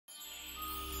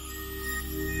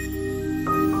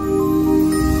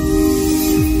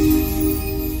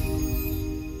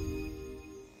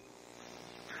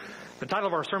title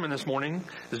of our sermon this morning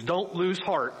is Don't Lose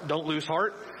Heart. Don't lose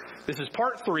heart. This is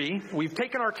part 3. We've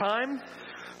taken our time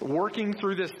working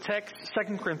through this text,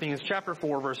 2 Corinthians chapter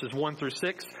 4, verses 1 through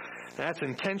 6. That's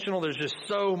intentional. There's just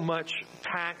so much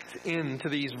packed into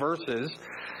these verses.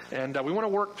 And we want to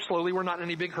work slowly. We're not in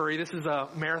any big hurry. This is a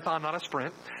marathon, not a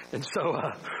sprint. And so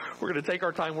we're going to take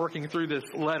our time working through this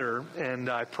letter. And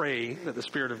I pray that the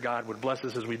Spirit of God would bless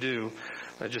us as we do.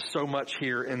 Just so much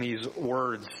here in these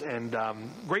words. And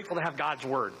grateful to have God's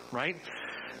Word, right?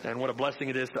 And what a blessing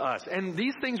it is to us. And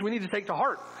these things we need to take to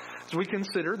heart as we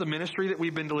consider the ministry that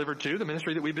we've been delivered to, the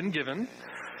ministry that we've been given,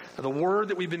 the word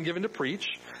that we've been given to preach.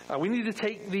 We need to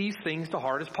take these things to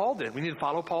heart as Paul did. We need to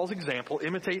follow Paul's example,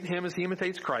 imitate him as he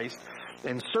imitates Christ,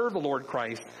 and serve the Lord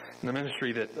Christ in the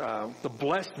ministry that, the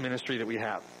blessed ministry that we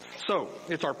have. So,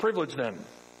 it's our privilege then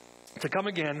to come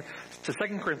again to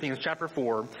 2 Corinthians chapter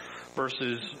 4,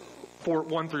 verses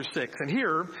 1 through 6. And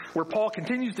here, where Paul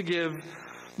continues to give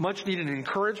much needed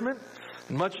encouragement,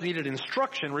 and much needed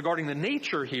instruction regarding the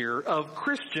nature here of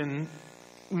Christian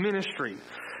ministry.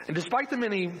 And despite the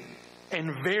many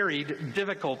and varied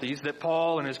difficulties that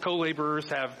Paul and his co-laborers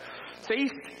have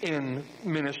faced in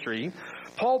ministry,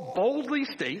 Paul boldly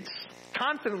states,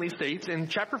 confidently states in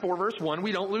chapter 4, verse 1,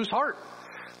 we don't lose heart.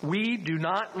 We do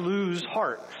not lose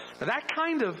heart. Now, that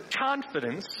kind of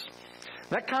confidence,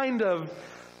 that kind of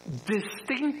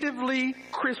distinctively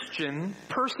Christian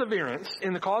perseverance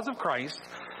in the cause of Christ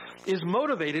is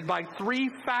motivated by 3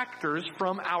 factors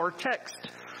from our text: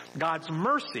 God's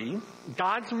mercy,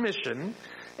 God's mission,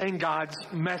 and God's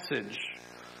message.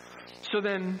 So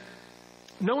then,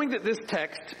 knowing that this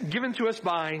text, given to us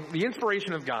by the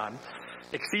inspiration of God,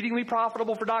 exceedingly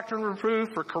profitable for doctrine, reproof,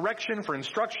 for correction, for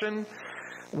instruction,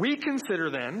 we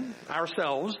consider then,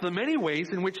 ourselves, the many ways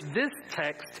in which this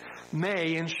text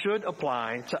may and should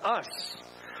apply to us.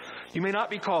 You may not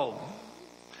be called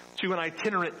to an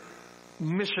itinerant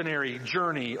missionary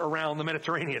journey around the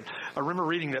Mediterranean. I remember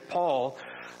reading that Paul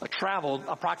traveled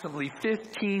approximately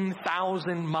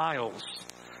 15,000 miles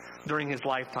during his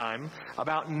lifetime,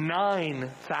 about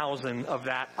 9,000 of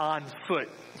that on foot.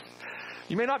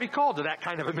 You may not be called to that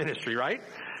kind of a ministry, right?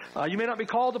 You may not be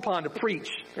called upon to preach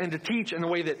and to teach in the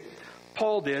way that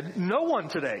Paul did. No one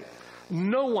today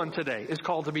is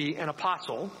called to be an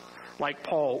apostle like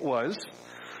Paul was.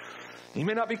 You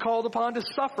may not be called upon to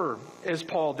suffer as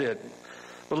Paul did.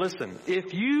 But listen,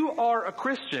 if you are a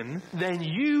Christian, then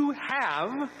you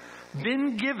have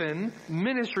been given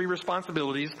ministry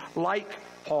responsibilities like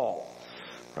Paul.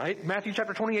 Right? Matthew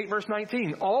chapter 28, verse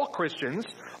 19. All Christians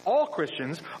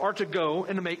are to go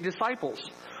and to make disciples.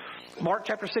 Mark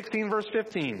chapter 16, verse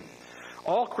 15.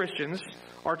 All Christians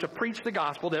are to preach the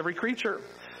gospel to every creature.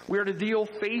 We are to deal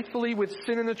faithfully with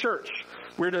sin in the church.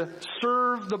 We're to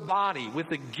serve the body with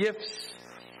the gifts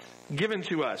given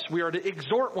to us. We are to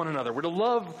exhort one another. We're to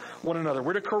love one another.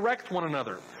 We're to correct one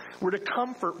another. We're to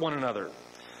comfort one another.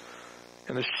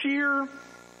 And the sheer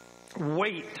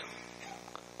weight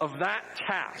of that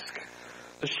task,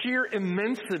 the sheer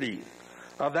immensity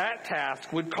of that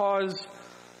task would cause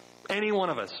any one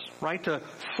of us, right, to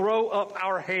throw up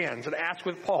our hands and ask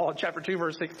with Paul in chapter 2,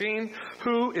 verse 16,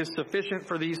 who is sufficient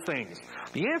for these things?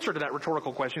 The answer to that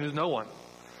rhetorical question is no one.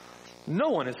 No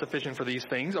one is sufficient for these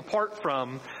things apart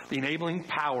from the enabling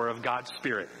power of God's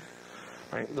Spirit.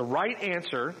 Right? The right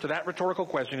answer to that rhetorical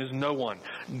question is no one.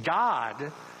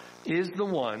 God is the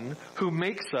one who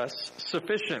makes us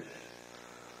sufficient.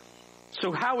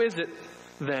 So how is it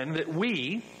then that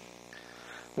we,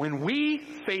 when we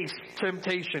face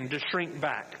temptation to shrink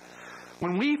back,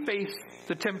 when we face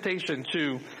the temptation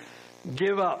to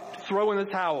give up, throw in the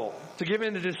towel, to give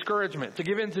in to discouragement, to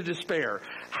give in to despair,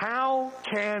 how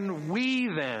can we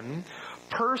then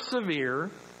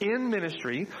persevere in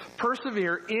ministry,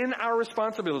 persevere in our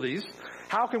responsibilities?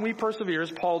 How can we persevere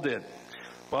as Paul did?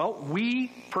 Well,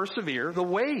 we persevere the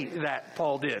way that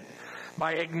Paul did,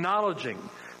 by acknowledging,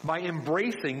 by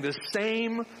embracing the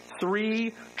same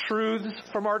 3 truths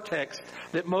from our text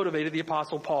that motivated the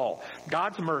Apostle Paul: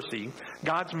 God's mercy,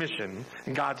 God's mission,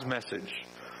 and God's message.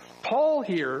 Paul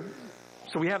here,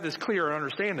 so we have this clear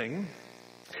understanding,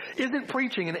 isn't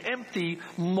preaching an empty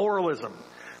moralism,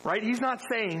 right? He's not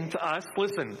saying to us,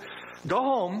 listen, go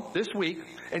home this week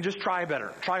and just try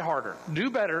better, try harder, do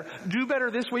better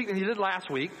this week than you did last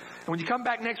week. And when you come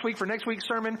back next week for next week's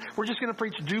sermon, we're just going to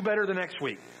preach do better the next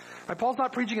week. Right? Paul's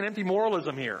not preaching an empty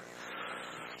moralism here.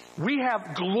 We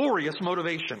have glorious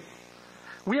motivation.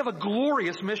 We have a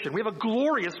glorious mission. We have a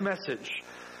glorious message.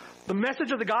 The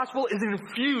message of the gospel is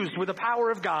infused with the power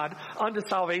of God unto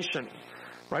salvation.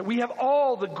 Right? We have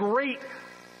all the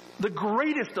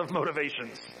greatest of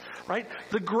motivations. Right?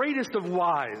 The greatest of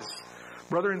whys.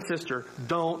 brother and sister,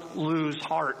 don't lose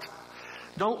heart.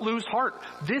 Don't lose heart.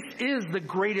 This is the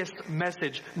greatest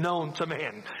message known to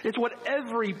man. It's what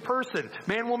every person,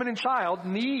 man, woman, and child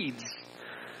needs.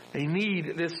 They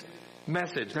need this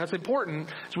message. Now it's important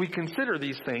as we consider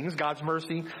these things, God's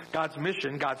mercy, God's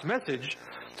mission, God's message,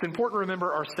 it's important to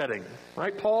remember our setting.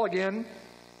 Right? Paul, again,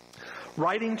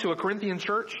 writing to a Corinthian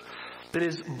church that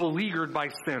is beleaguered by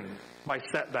sin, by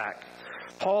setback.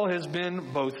 Paul has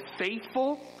been both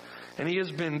faithful and he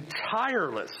has been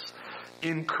tireless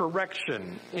in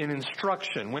correction, in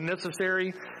instruction, when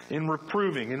necessary, in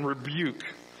reproving, in rebuke.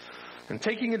 And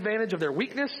taking advantage of their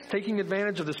weakness, taking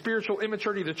advantage of the spiritual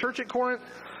immaturity of the church at Corinth,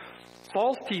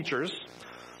 false teachers,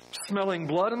 smelling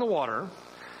blood in the water,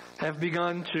 have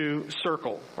begun to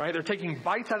circle, right? They're taking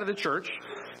bites out of the church,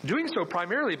 doing so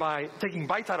primarily by taking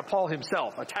bites out of Paul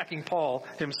himself, attacking Paul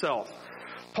himself.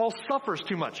 Paul suffers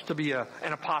too much to be an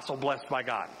apostle blessed by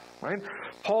God, right?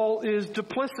 Paul is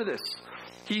duplicitous.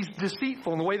 He's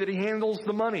deceitful in the way that he handles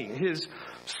the money. His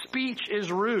speech is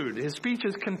rude. His speech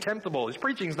is contemptible. His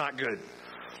preaching is not good.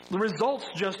 The results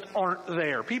just aren't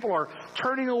there. People are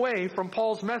turning away from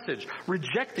Paul's message,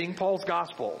 rejecting Paul's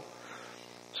gospel.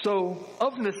 So,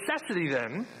 of necessity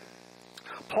then,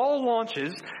 Paul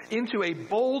launches into a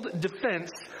bold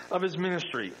defense of his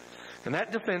ministry. And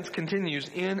that defense continues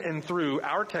in and through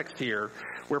our text here,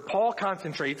 where Paul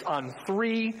concentrates on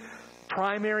three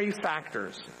primary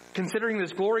factors. Considering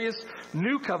this glorious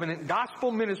new covenant gospel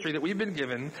ministry that we've been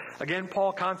given, again,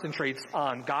 Paul concentrates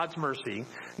on God's mercy,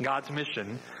 God's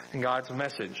mission, and God's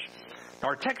message.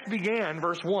 Our text began,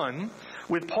 verse 1,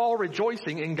 with Paul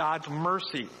rejoicing in God's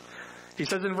mercy. He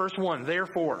says in verse 1,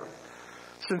 therefore,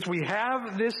 since we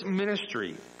have this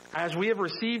ministry, as we have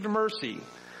received mercy,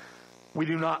 we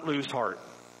do not lose heart.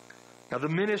 Now the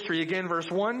ministry, again, verse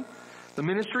 1, the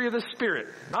ministry of the Spirit,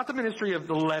 not the ministry of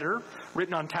the letter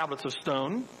written on tablets of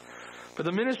stone, but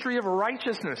the ministry of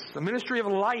righteousness, the ministry of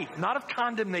life, not of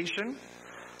condemnation,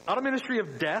 not a ministry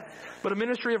of death, but a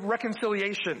ministry of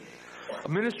reconciliation, a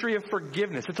ministry of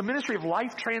forgiveness. It's a ministry of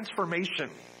life transformation,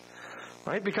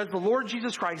 right? Because the Lord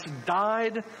Jesus Christ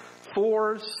died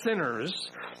for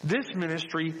sinners, this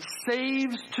ministry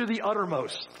saves to the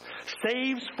uttermost,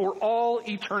 saves for all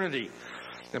eternity.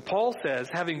 And Paul says,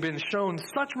 having been shown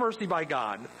such mercy by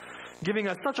God, giving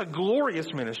us such a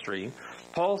glorious ministry,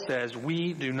 Paul says,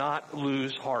 we do not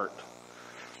lose heart.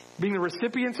 Being the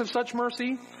recipients of such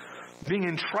mercy, being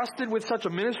entrusted with such a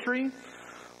ministry,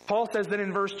 Paul says that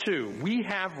in verse 2, we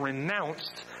have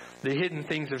renounced the hidden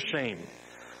things of shame.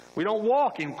 We don't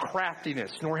walk in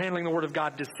craftiness, nor handling the word of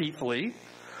God deceitfully,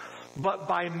 but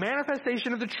by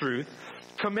manifestation of the truth,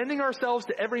 commending ourselves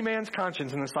to every man's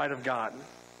conscience in the sight of God.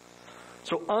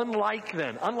 So unlike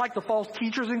the false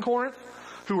teachers in Corinth,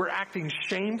 who were acting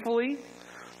shamefully,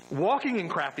 walking in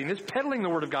craftiness, peddling the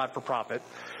word of God for profit,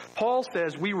 Paul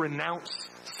says we renounce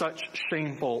such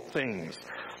shameful things.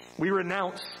 We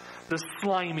renounce the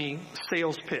slimy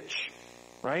sales pitch,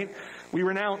 right? We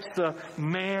renounce the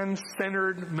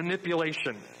man-centered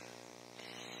manipulation.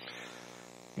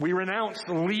 We renounce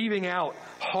leaving out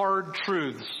hard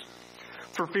truths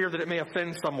for fear that it may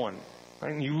offend someone,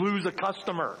 right? And you lose a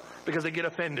customer because they get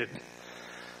offended.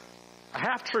 A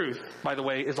half-truth, by the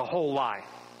way, is a whole lie,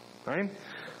 right?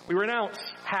 We renounce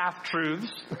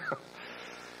half-truths.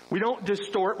 We don't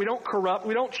distort, we don't corrupt,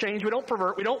 we don't change, we don't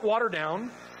pervert, we don't water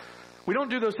down. We don't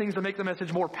do those things to make the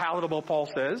message more palatable, Paul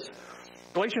says.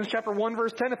 Galatians chapter 1,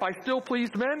 verse 10, if I still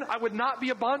pleased men, I would not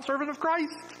be a bondservant of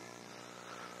Christ.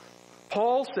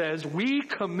 Paul says we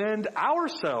commend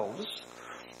ourselves,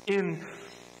 in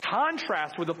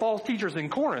contrast with the false teachers in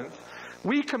Corinth,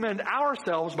 we commend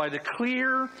ourselves by the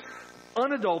clear,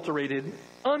 unadulterated,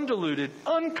 undiluted,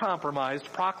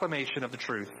 uncompromised proclamation of the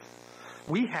truth.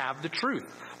 We have the truth.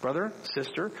 Brother,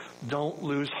 sister, don't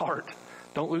lose heart.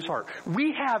 Don't lose heart.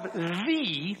 We have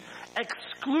the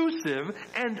exclusive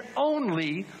and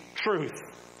only truth.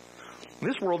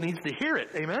 This world needs to hear it.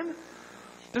 Amen?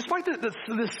 Despite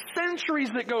the centuries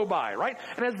that go by, right?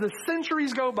 And as the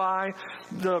centuries go by,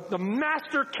 the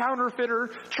master counterfeiter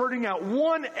churning out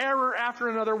one error after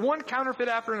another, one counterfeit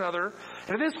after another,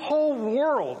 and this whole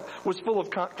world was full of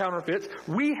counterfeits,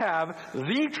 we have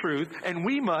the truth and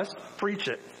we must preach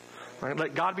it. Right?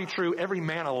 Let God be true, every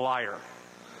man a liar.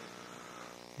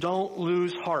 Don't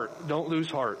lose heart. Don't lose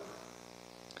heart.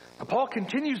 Now, Paul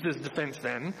continues this defense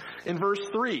then in verse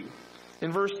 3.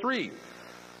 In verse 3.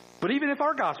 But even if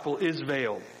our gospel is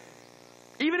veiled,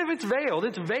 even if it's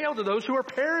veiled to those who are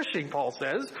perishing, Paul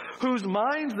says, whose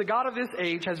minds the God of this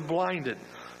age has blinded,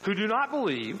 who do not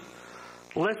believe,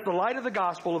 lest the light of the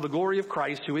gospel of the glory of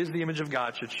Christ, who is the image of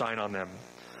God, should shine on them.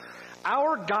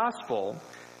 Our gospel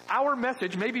our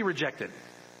message may be rejected.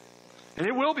 And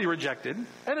it will be rejected, and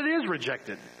it is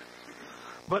rejected.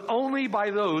 But only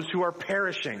by those who are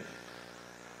perishing.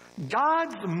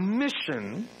 God's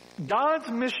mission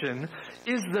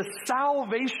is the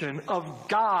salvation of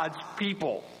God's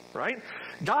people, right?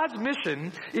 God's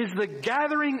mission is the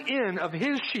gathering in of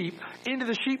His sheep into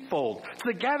the sheepfold. It's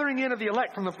the gathering in of the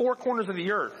elect from the four corners of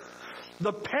the earth.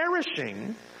 The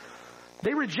perishing,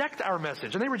 they reject our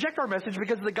message. And they reject our message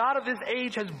because the God of this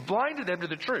age has blinded them to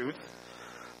the truth,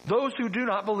 those who do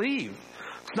not believe.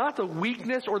 It's not the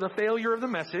weakness or the failure of the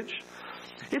message.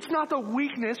 It's not the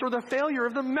weakness or the failure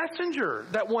of the messenger,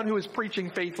 that one who is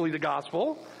preaching faithfully the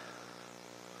gospel.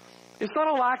 It's not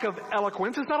a lack of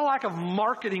eloquence. It's not a lack of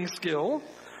marketing skill.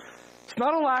 It's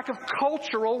not a lack of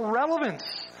cultural relevance.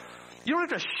 You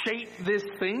don't have to shape this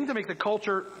thing to make the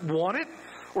culture want it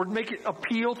or make it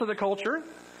appeal to the culture.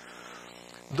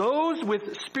 Those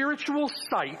with spiritual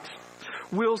sight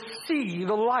will see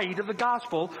the light of the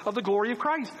gospel of the glory of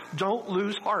Christ. Don't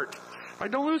lose heart. Right?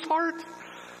 Don't lose heart.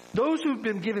 Those who've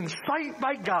been given sight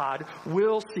by God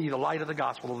will see the light of the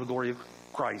gospel of the glory of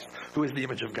Christ, who is the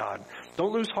image of God.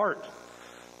 Don't lose heart.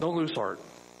 Don't lose heart.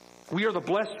 We are the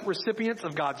blessed recipients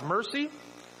of God's mercy.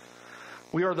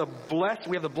 We have the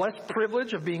blessed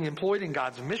privilege of being employed in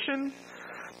God's mission.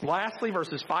 Lastly,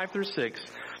 verses 5 through 6,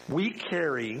 we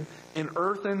carry in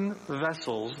earthen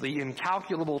vessels the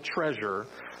incalculable treasure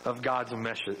of God's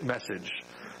message.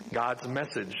 God's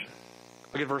message.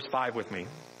 Look at verse 5 with me.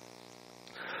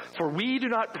 For we do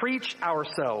not preach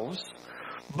ourselves,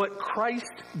 but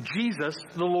Christ Jesus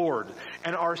the Lord,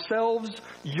 and ourselves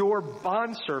your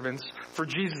bondservants for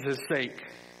Jesus' sake.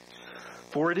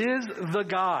 For it is the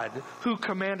God who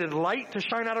commanded light to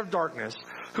shine out of darkness,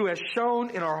 who has shown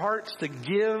in our hearts to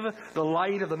give the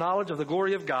light of the knowledge of the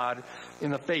glory of God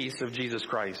in the face of Jesus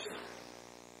Christ.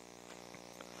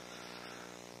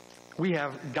 We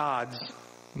have God's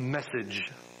message,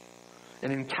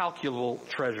 an incalculable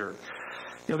treasure.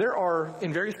 You know, there are,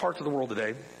 in various parts of the world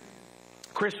today,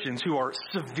 Christians who are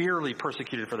severely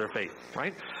persecuted for their faith,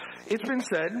 right? It's been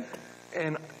said,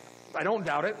 and I don't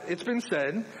doubt it, it's been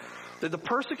said that the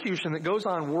persecution that goes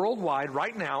on worldwide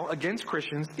right now against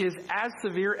Christians is as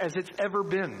severe as it's ever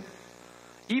been.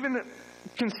 Even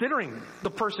considering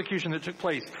the persecution that took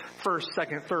place 1st,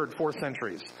 2nd, 3rd, 4th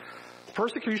centuries.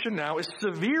 Persecution now is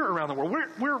severe around the world.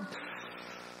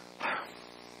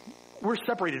 We're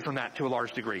separated from that to a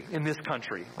large degree in this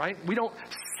country, right? We don't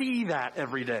see that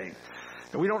every day.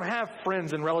 And we don't have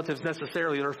friends and relatives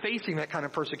necessarily that are facing that kind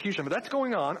of persecution, but that's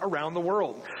going on around the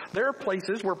world. There are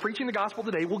places where preaching the gospel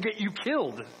today will get you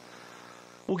killed.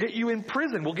 Will get you in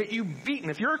prison. Will get you beaten.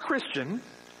 If you're a Christian,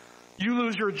 you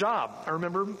lose your job. I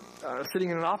remember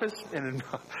sitting in an office in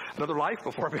another life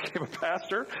before I became a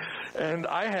pastor, and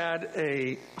I had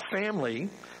a family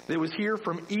that was here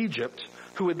from Egypt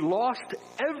who had lost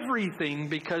everything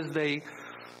because they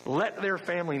let their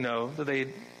family know that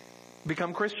they'd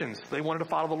become Christians. They wanted to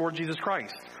follow the Lord Jesus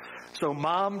Christ. So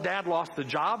mom, dad lost the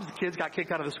jobs. The kids got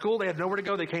kicked out of the school. They had nowhere to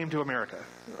go. They came to America,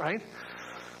 right?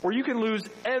 Or you can lose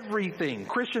everything.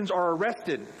 Christians are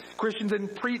arrested. Christians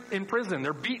in prison.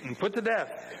 They're beaten, put to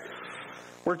death.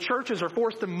 Where churches are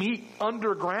forced to meet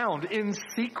underground in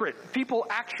secret. People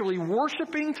actually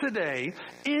worshiping today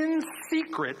in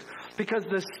secret because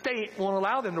the state won't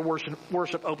allow them to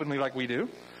worship openly like we do.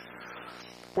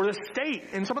 Where the state,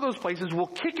 in some of those places, will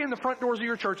kick in the front doors of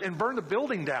your church and burn the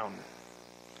building down.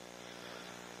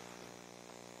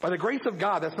 By the grace of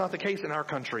God, that's not the case in our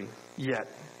country yet.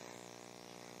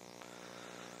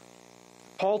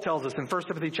 Paul tells us in 1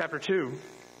 Timothy chapter 2,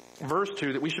 verse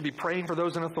 2, that we should be praying for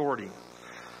those in authority.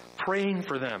 Praying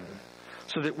for them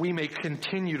so that we may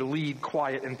continue to lead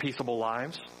quiet and peaceable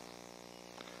lives.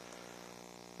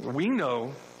 We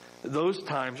know that those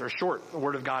times are short. The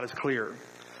Word of God is clear.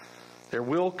 There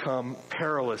will come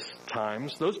perilous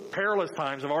times. Those perilous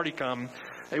times have already come.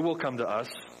 They will come to us.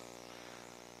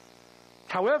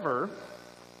 However,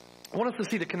 I want us to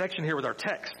see the connection here with our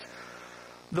text.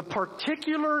 The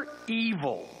particular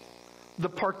evil, the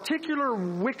particular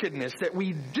wickedness that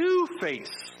we do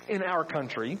face in our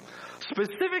country,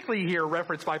 specifically here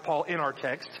referenced by Paul in our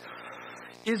text,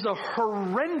 is a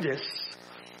horrendous,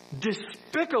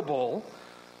 despicable,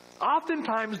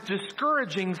 oftentimes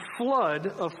discouraging flood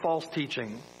of false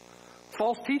teaching.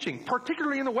 False teaching,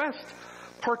 particularly in the West,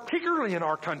 particularly in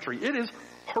our country. It is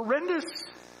horrendous.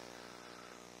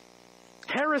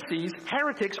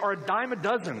 Heretics are a dime a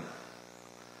dozen.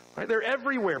 Right? They're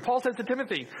everywhere. Paul says to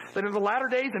Timothy that in the latter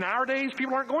days, in our days,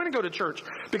 people aren't going to go to church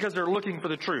because they're looking for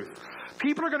the truth.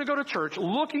 People are going to go to church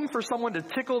looking for someone to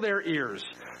tickle their ears,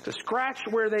 to scratch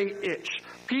where they itch.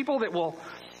 People that will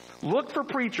look for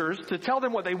preachers to tell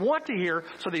them what they want to hear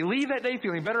so they leave that day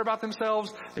feeling better about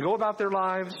themselves. They go about their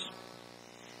lives.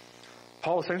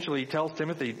 Paul essentially tells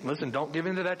Timothy, listen, don't give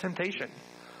in to that temptation.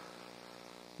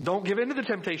 Don't give in to the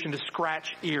temptation to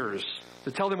scratch ears,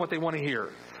 to tell them what they want to hear.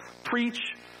 Preach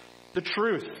the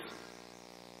truth.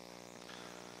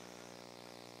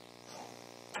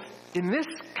 In this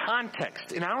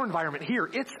context, in our environment here,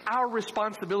 it's our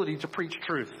responsibility to preach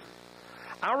truth.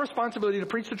 Our responsibility to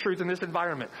preach the truth in this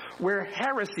environment where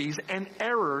heresies and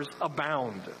errors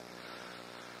abound.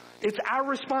 It's our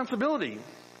responsibility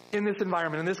in this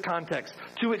environment, in this context,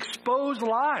 to expose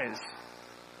lies,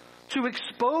 to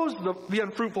expose the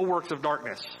unfruitful works of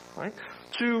darkness, right?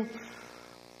 To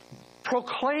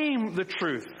proclaim the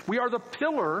truth. We are the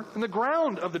pillar and the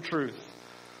ground of the truth,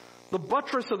 the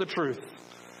buttress of the truth.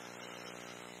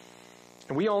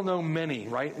 And we all know many,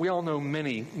 right? We all know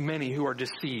many who are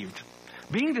deceived.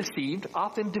 Being deceived,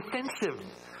 often defensive.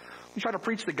 We try to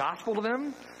preach the gospel to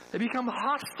them, they become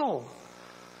hostile.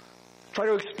 Try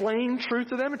to explain truth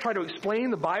to them and try to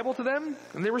explain the Bible to them,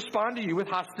 and they respond to you with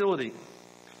hostility.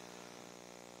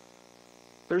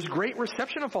 There's great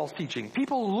reception of false teaching.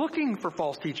 People looking for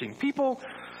false teaching. People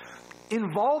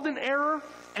involved in error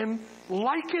and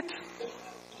like it.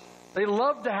 They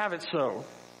love to have it so.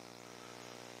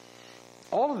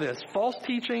 All of this, false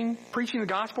teaching, preaching the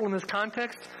gospel in this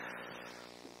context,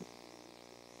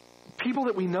 people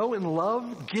that we know and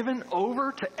love given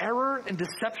over to error and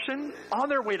deception on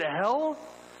their way to hell.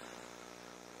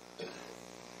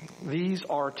 These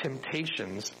are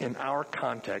temptations in our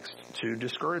context to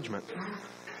discouragement.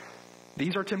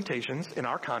 These are temptations in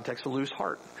our context to lose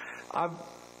heart. I've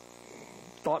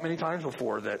thought many times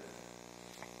before that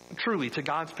truly to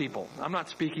God's people, I'm not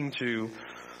speaking to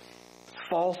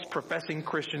false professing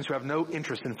Christians who have no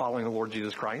interest in following the Lord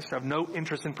Jesus Christ, who have no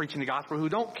interest in preaching the gospel, who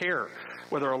don't care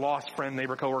whether a lost friend,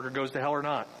 neighbor, coworker goes to hell or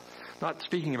not. Not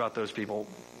speaking about those people.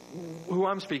 Who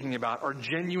I'm speaking about are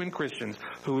genuine Christians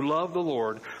who love the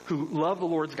Lord, who love the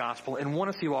Lord's gospel and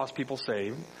want to see lost people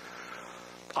saved.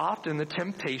 Often the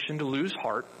temptation to lose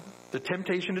heart, the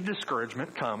temptation to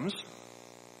discouragement comes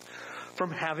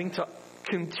from having to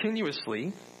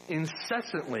continuously,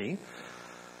 incessantly,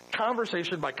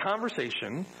 conversation by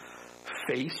conversation,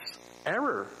 face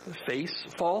error, face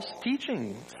false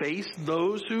teaching, face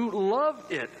those who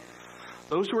love it,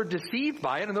 those who are deceived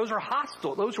by it, and those who are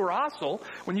hostile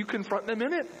when you confront them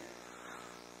in it.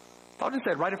 I've just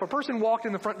said, right, if a person walked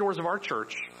in the front doors of our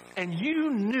church and you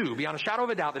knew beyond a shadow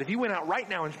of a doubt that if you went out right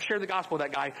now and shared the gospel with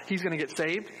that guy, he's going to get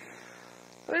saved,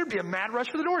 there'd be a mad rush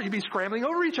for the door. You'd be scrambling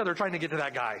over each other trying to get to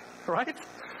that guy, right?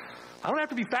 I don't have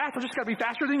to be fast. I just got to be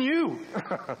faster than you.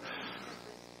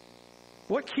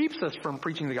 What keeps us from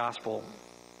preaching the gospel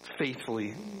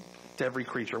faithfully to every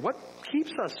creature? What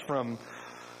keeps us from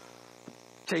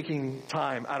taking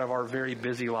time out of our very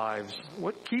busy lives?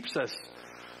 What keeps us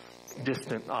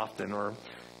distant often, or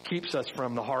keeps us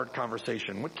from the hard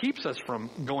conversation? What keeps us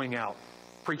from going out,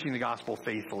 preaching the gospel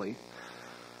faithfully?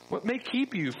 What may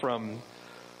keep you from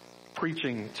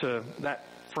preaching to that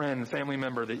friend, family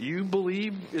member that you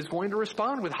believe is going to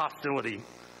respond with hostility?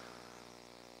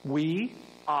 We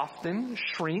often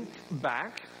shrink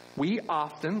back. We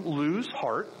often lose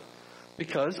heart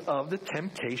because of the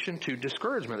temptation to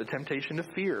discouragement, the temptation to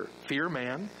fear. Fear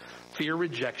man, fear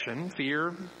rejection,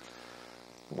 fear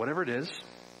whatever it is.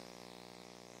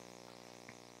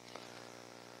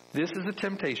 This is a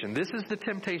temptation. This is the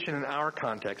temptation in our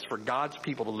context for God's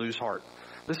people to lose heart.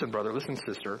 Listen, brother, listen,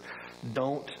 sister,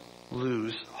 don't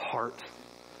lose heart.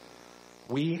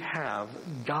 We have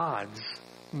God's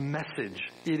message.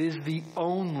 It is the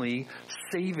only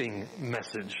saving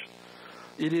message.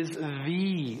 It is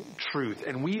the truth.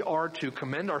 And we are to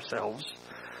commend ourselves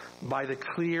by the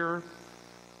clear,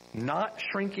 not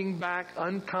shrinking back,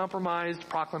 uncompromised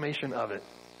proclamation of it.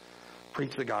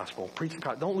 Preach the gospel. Preach the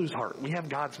gospel. Don't lose heart. We have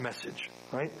God's message,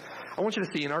 right? I want you to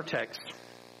see in our text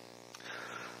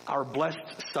our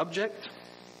blessed subject,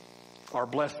 our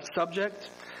blessed subject,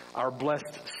 our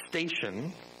blessed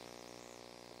station,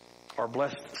 our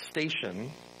blessed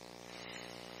station,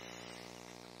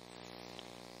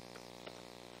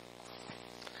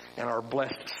 and our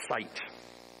blessed site.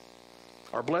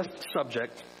 Our blessed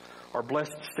subject, our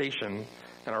blessed station,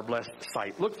 and our blessed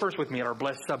site. Look first with me at our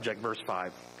blessed subject, verse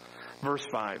 5. Verse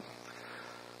 5.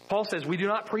 Paul says, we do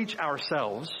not preach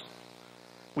ourselves.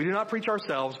 We do not preach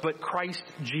ourselves, but Christ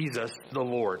Jesus the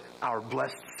Lord, our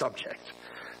blessed subject.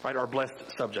 Right, our blessed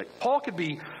subject. Paul could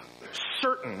be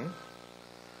certain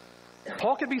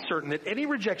that any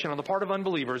rejection on the part of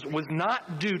unbelievers was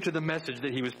not due to the message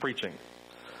that he was preaching.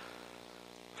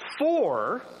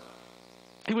 For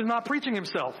he was not preaching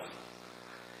himself.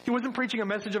 He wasn't preaching a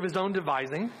message of his own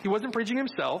devising. He wasn't preaching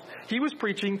himself. He was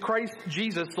preaching Christ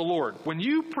Jesus the Lord. When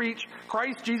you preach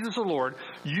Christ Jesus the Lord,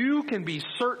 you can be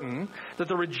certain that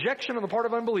the rejection on the part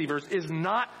of unbelievers is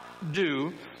not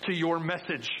due to your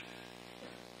message.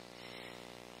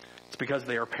 It's because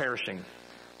they are perishing,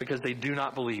 because they do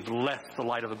not believe, lest the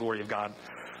light of the glory of God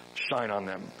shine on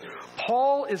them.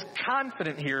 Paul is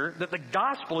confident here that the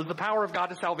gospel is the power of God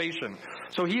to salvation.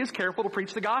 So he is careful to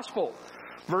preach the gospel.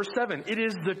 Verse 7, it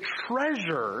is the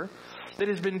treasure that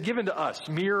has been given to us,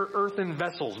 mere earthen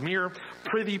vessels, mere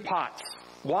privy pots.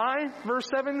 Why? Verse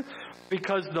 7,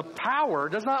 because the power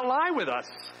does not lie with us.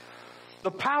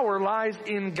 The power lies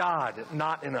in God,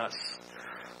 not in us.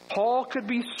 Paul could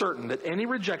be certain that any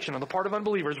rejection on the part of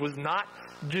unbelievers was not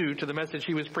due to the message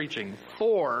he was preaching.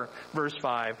 For, verse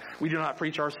 5, we do not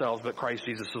preach ourselves, but Christ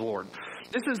Jesus the Lord.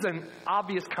 This is an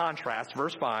obvious contrast,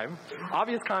 verse 5,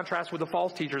 obvious contrast with the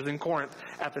false teachers in Corinth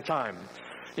at the time.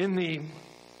 In the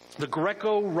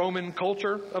Greco-Roman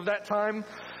culture of that time,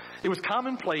 it was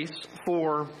commonplace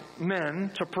for men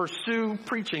to pursue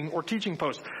preaching or teaching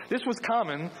posts. This was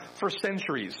common for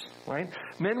centuries, right?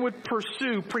 Men would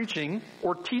pursue preaching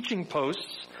or teaching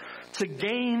posts to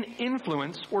gain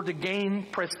influence or to gain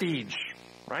prestige,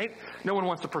 right? No one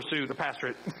wants to pursue the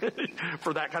pastorate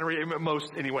for that kind of reason,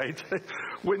 most anyway.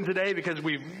 Wouldn't today, because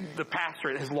the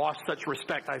pastorate has lost such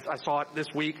respect. I saw it this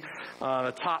week,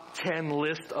 the top 10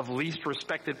 list of least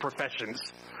respected professions,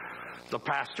 the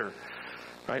pastor.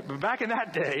 Right? But back in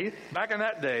that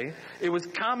day, it was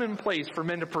commonplace for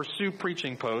men to pursue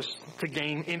preaching posts to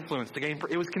gain influence,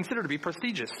 it was considered to be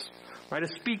prestigious, right? A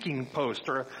speaking post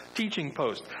or a teaching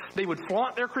post. They would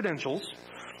flaunt their credentials,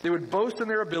 they would boast in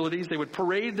their abilities, they would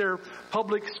parade their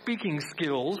public speaking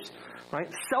skills, right?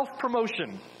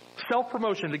 Self-promotion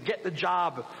to get the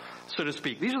job, so to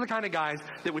speak. These are the kind of guys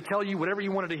that would tell you whatever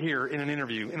you wanted to hear in an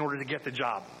interview in order to get the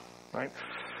job, right?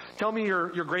 Tell me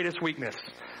your greatest weakness.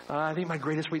 I think my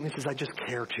greatest weakness is I just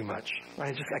care too much.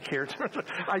 I care too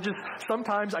much.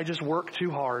 Sometimes I just work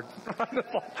too hard.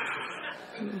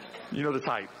 You know the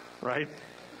type, right?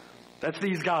 That's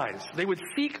these guys. They would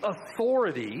seek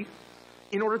authority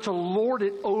in order to lord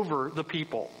it over the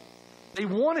people. They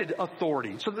wanted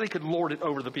authority so that they could lord it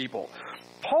over the people.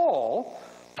 Paul,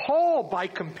 by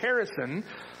comparison,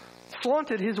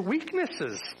 flaunted his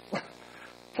weaknesses.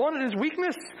 Flaunted his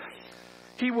weakness.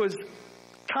 He was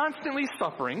constantly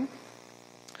suffering.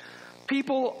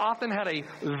 People often had a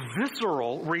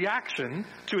visceral reaction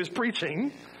to his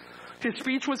preaching. His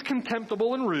speech was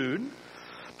contemptible and rude.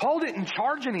 Paul didn't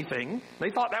charge anything. They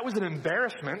thought that was an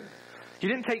embarrassment. He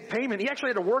didn't take payment. He actually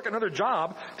had to work another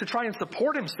job to try and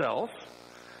support himself.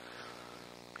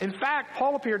 In fact,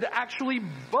 Paul appeared to actually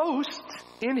boast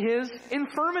in his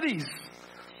infirmities.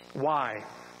 Why?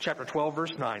 Chapter 12,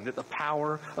 verse 9, that the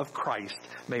power of Christ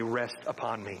may rest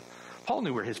upon me. Paul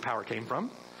knew where his power came from.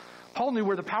 Paul knew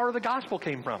where the power of the gospel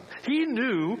came from. He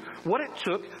knew what it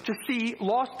took to see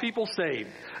lost people saved.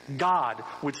 God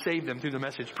would save them through the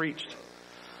message preached.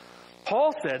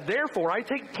 Paul said, therefore, I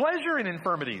take pleasure in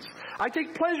infirmities. I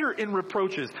take pleasure in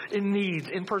reproaches, in needs,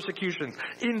 in persecutions,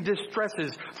 in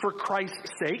distresses for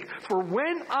Christ's sake. For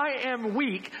when I am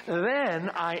weak,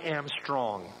 then I am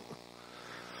strong.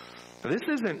 Now, this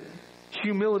isn't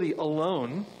humility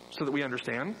alone, so that we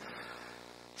understand.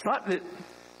 It's not that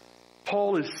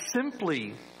Paul is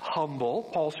simply humble.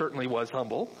 Paul certainly was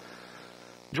humble.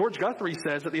 George Guthrie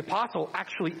says that the apostle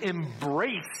actually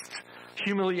embraced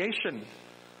humiliation.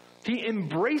 He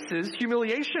embraces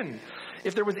humiliation.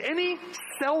 If there was any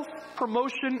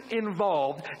self-promotion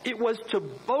involved, it was to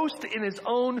boast in his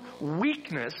own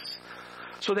weakness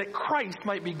so that Christ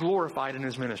might be glorified in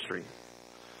his ministry.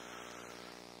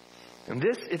 And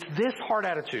it's this heart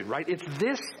attitude, right? It's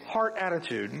this heart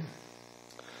attitude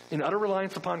in utter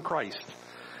reliance upon Christ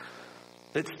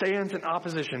that stands in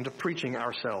opposition to preaching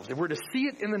ourselves. If we're to see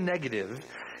it in the negative,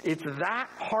 it's that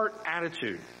heart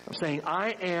attitude of saying,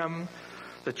 I am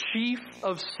the chief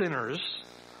of sinners,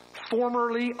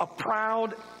 formerly a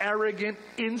proud, arrogant,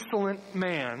 insolent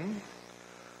man,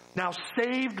 now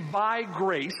saved by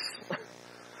grace,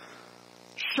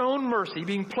 shown mercy,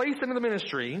 being placed into the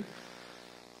ministry,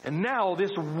 and now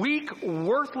this weak,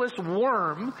 worthless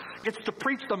worm gets to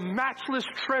preach the matchless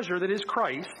treasure that is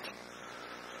Christ.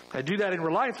 I do that in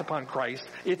reliance upon Christ.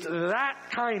 It's that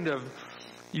kind of,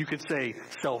 you could say,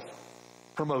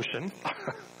 self-promotion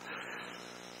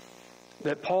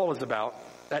that Paul is about,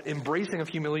 that embracing of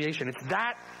humiliation. It's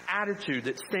that attitude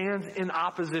that stands in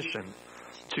opposition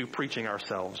to preaching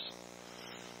ourselves.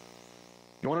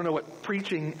 You want to know what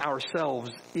preaching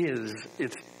ourselves is?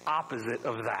 It's opposite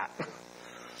of that.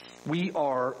 We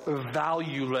are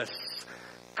valueless,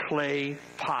 clay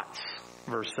pots,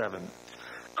 verse 7.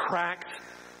 Cracked,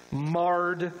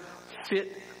 marred,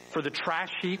 fit for the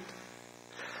trash heap.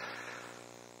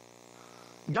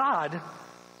 God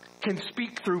can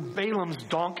speak through Balaam's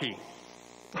donkey.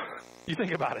 You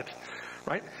think about it,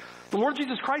 right? The Lord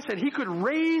Jesus Christ said he could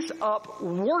raise up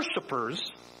worshipers,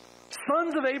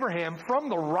 sons of Abraham, from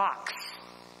the rocks.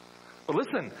 But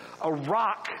listen, a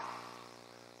rock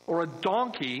or a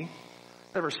donkey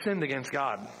never sinned against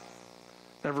God,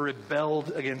 never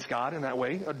rebelled against God in that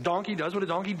way. A donkey does what a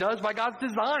donkey does by God's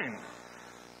design.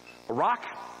 A rock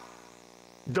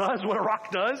does what a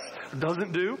rock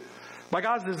doesn't do. By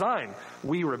God's design,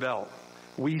 we rebel.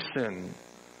 We sin.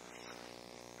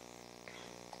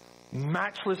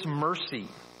 Matchless mercy.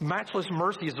 Matchless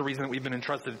mercy is the reason that we've been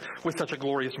entrusted with such a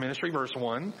glorious ministry. Verse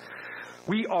 1.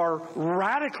 We are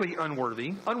radically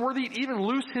unworthy to even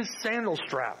loose his sandal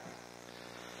strap.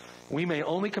 We may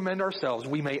only commend ourselves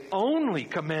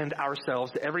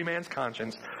to every man's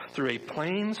conscience through a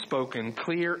plain spoken,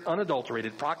 clear,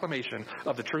 unadulterated proclamation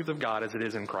of the truth of God as it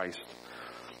is in Christ.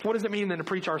 What does it mean then to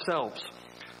preach ourselves?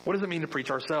 What does it mean to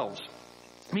preach ourselves?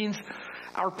 It means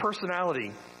our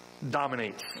personality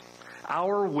dominates.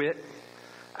 Our wit,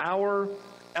 our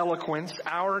eloquence,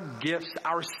 our gifts,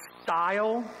 our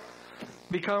style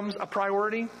becomes a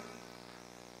priority.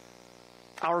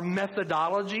 Our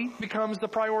methodology becomes the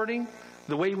priority.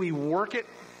 The way we work it,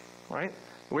 right?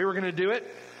 The way we're going to do it.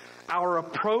 Our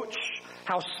approach,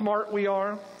 how smart we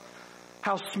are,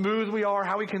 how smooth we are,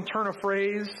 how we can turn a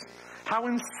phrase, how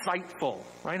insightful,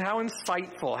 right? How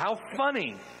insightful, how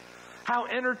funny, how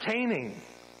entertaining.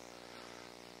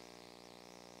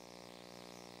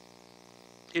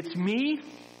 It's me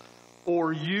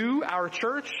or you, our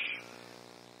church.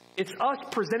 It's us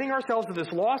presenting ourselves to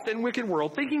this lost and wicked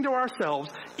world, thinking to ourselves,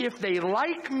 if they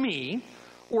like me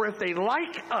or if they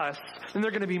like us, then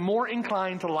they're going to be more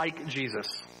inclined to like Jesus.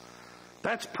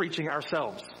 That's preaching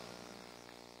ourselves.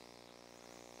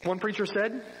 One preacher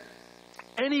said,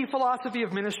 any philosophy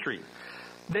of ministry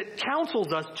that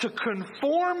counsels us to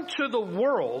conform to the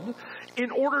world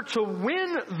in order to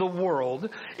win the world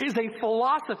is a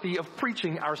philosophy of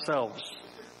preaching ourselves.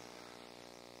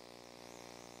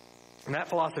 And that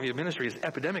philosophy of ministry is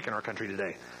epidemic in our country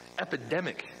today.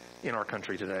 Epidemic in our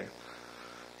country today.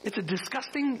 It's a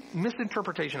disgusting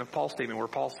misinterpretation of Paul's statement where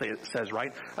Paul says,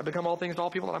 right, I've become all things to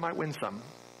all people that I might win some.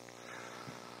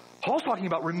 Paul's talking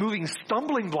about removing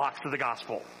stumbling blocks to the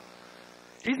gospel.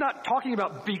 He's not talking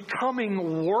about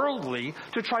becoming worldly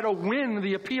to try to win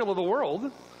the appeal of the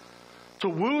world, to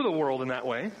woo the world in that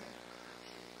way.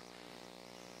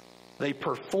 They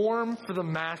perform for the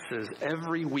masses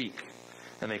every week,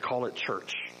 and they call it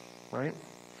church, right?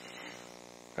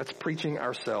 That's preaching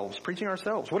ourselves. Preaching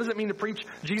ourselves. What does it mean to preach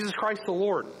Jesus Christ the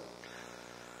Lord?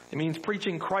 It means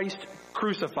preaching Christ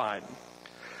crucified.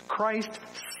 Christ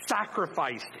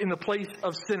sacrificed in the place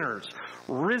of sinners,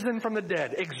 risen from the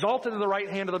dead, exalted to the right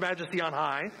hand of the Majesty on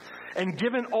high, and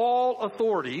given all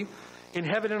authority in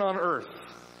heaven and on earth.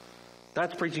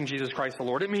 That's preaching Jesus Christ the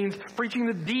Lord. It means preaching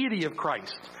the deity of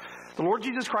Christ. The Lord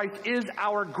Jesus Christ is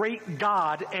our great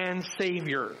God and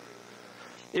Savior.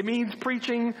 It means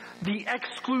preaching the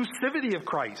exclusivity of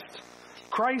Christ.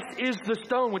 Christ is the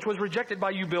stone which was rejected by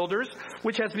you builders,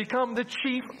 which has become the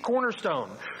chief cornerstone.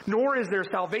 Nor is there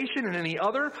salvation in any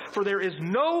other, for there is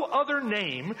no other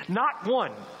name, not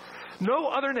one, no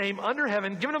other name under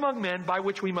heaven given among men by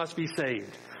which we must be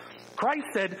saved. Christ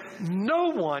said, no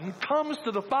one comes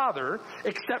to the Father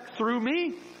except through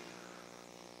me.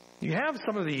 You have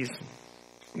some of these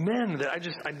men that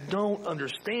I don't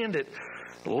understand it.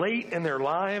 Late in their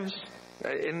lives,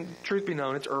 and truth be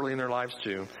known, it's early in their lives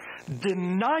too,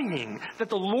 denying that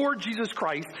the Lord Jesus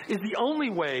Christ is the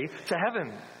only way to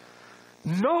heaven.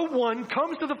 No one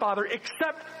comes to the Father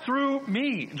except through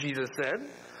me, Jesus said.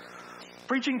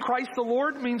 Preaching Christ the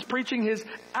Lord means preaching his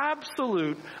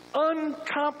absolute,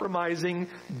 uncompromising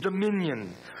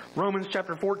dominion. Romans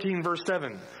chapter 14, verse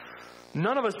 7.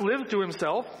 None of us lives to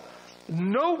himself.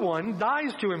 No one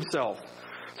dies to himself.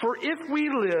 For if we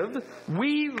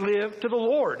live to the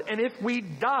Lord. And if we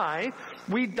die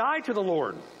to the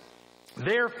Lord.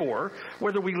 Therefore,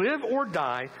 whether we live or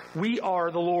die, we are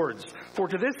the Lord's. For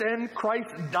to this end Christ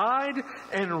died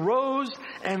and rose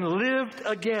and lived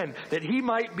again, that he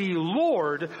might be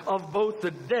Lord of both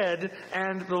the dead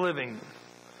and the living.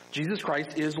 Jesus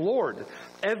Christ is Lord.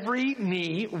 Every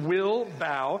knee will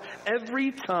bow,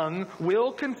 every tongue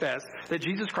will confess that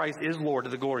Jesus Christ is Lord to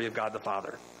the glory of God the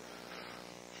Father.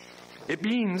 It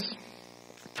means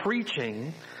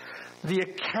preaching the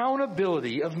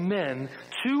accountability of men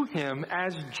to him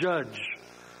as judge.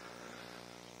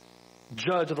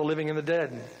 Judge of the living and the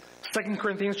dead. 2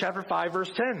 Corinthians chapter 5,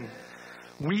 verse 10.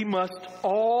 We must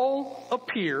all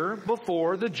appear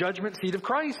before the judgment seat of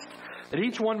Christ, that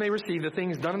each one may receive the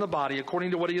things done in the body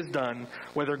according to what he has done,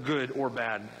 whether good or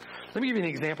bad. Let me give you an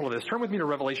example of this. Turn with me to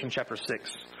Revelation chapter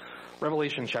 6.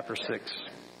 Revelation chapter 6.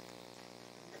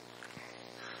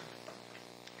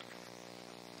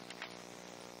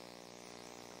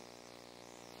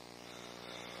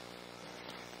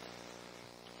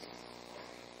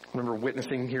 I remember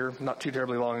witnessing here not too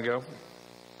terribly long ago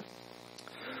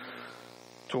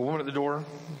to a woman at the door.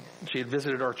 She had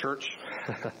visited our church.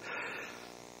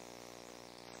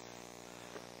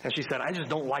 And she said, I just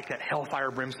don't like that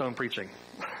hellfire brimstone preaching.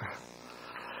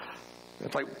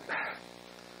 It's like,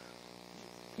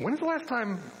 when is the last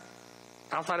time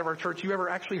outside of our church you ever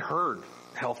actually heard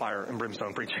hellfire and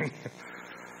brimstone preaching?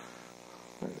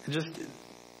 Just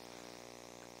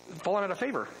falling out of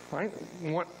favor, right?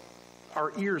 We want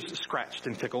our ears scratched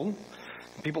and tickled.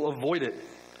 People avoid it.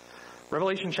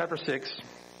 Revelation chapter 6,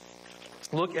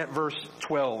 look at verse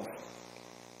 12.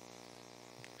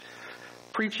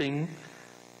 Preaching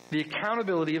the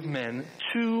accountability of men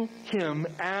to him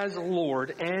as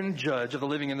Lord and Judge of the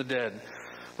living and the dead.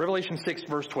 Revelation 6,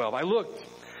 verse 12. I looked,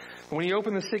 and when he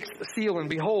opened the sixth seal, and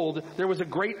behold, there was a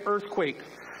great earthquake.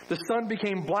 The sun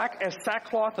became black as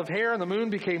sackcloth of hair, and the moon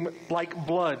became like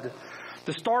blood.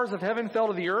 The stars of heaven fell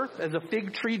to the earth, as a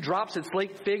fig tree drops its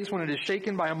late figs when it is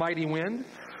shaken by a mighty wind.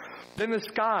 Then the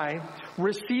sky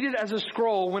receded as a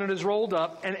scroll when it is rolled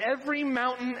up, and every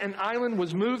mountain and island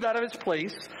was moved out of its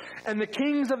place. And the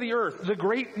kings of the earth, the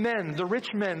great men, the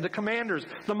rich men, the commanders,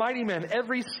 the mighty men,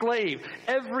 every slave,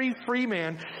 every free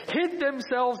man, hid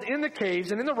themselves in the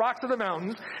caves and in the rocks of the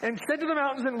mountains, and said to the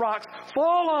mountains and rocks,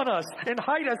 fall on us and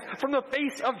hide us from the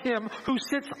face of him who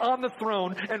sits on the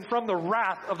throne and from the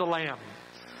wrath of the Lamb.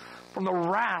 From the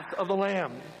wrath of the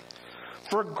Lamb.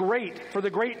 For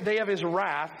the great day of his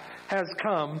wrath has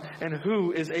come, and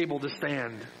who is able to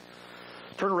stand?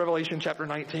 Turn to Revelation chapter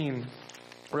 19.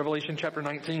 Revelation chapter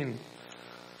 19.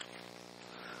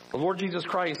 The Lord Jesus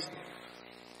Christ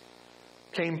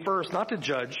came first, not to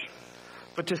judge,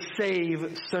 but to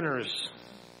save sinners.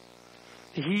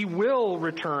 He will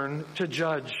return to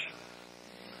judge.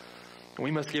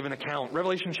 We must give an account.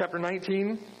 Revelation chapter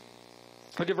 19.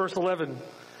 Look at verse 11.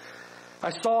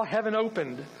 I saw heaven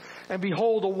opened, and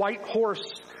behold, a white horse.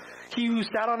 He who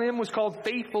sat on him was called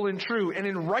Faithful and True, and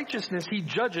in righteousness he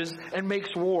judges and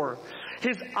makes war.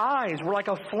 His eyes were like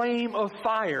a flame of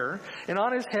fire, and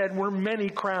on his head were many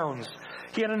crowns.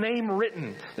 He had a name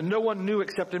written that no one knew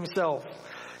except himself.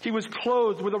 He was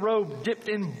clothed with a robe dipped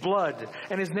in blood,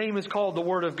 and his name is called the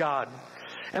Word of God.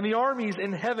 And the armies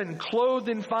in heaven, clothed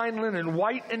in fine linen,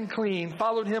 white and clean,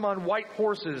 followed him on white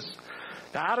horses.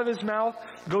 Now out of his mouth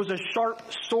goes a sharp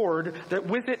sword, that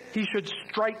with it he should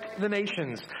strike the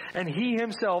nations. And he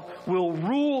himself will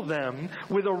rule them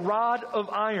with a rod of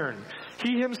iron.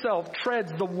 He himself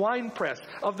treads the winepress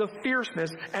of the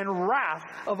fierceness and wrath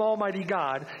of Almighty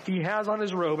God. He has on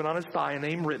his robe and on his thigh a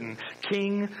name written,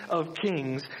 King of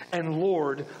Kings and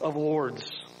Lord of Lords.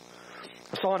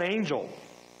 I saw an angel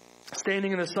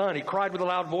standing in the sun. He cried with a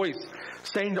loud voice,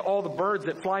 saying to all the birds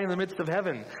that fly in the midst of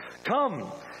heaven, come,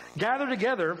 gather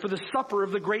together for the supper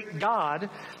of the great God,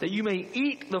 that you may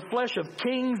eat the flesh of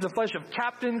kings, the flesh of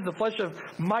captains, the flesh of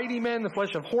mighty men, the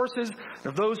flesh of horses, and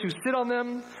of those who sit on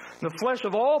them, the flesh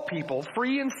of all people,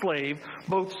 free and slave,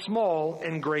 both small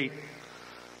and great.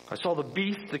 I saw the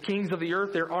beast, the kings of the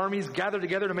earth, their armies gathered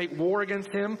together to make war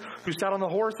against him who sat on the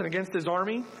horse and against his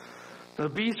army. The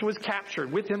beast was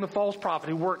captured, with him the false prophet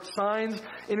who worked signs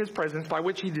in his presence by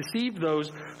which he deceived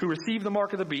those who received the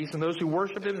mark of the beast and those who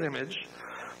worshipped his image.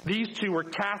 These two were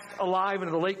cast alive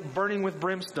into the lake burning with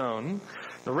brimstone.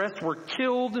 The rest were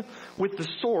killed with the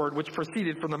sword which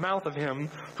proceeded from the mouth of him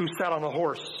who sat on the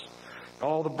horse.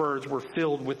 All the birds were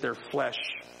filled with their flesh.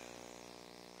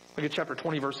 Look at chapter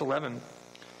 20, verse 11.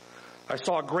 I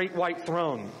saw a great white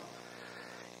throne,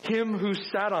 him who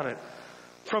sat on it,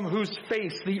 from whose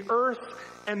face the earth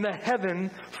and the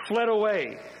heaven fled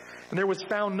away, and there was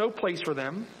found no place for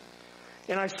them.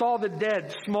 And I saw the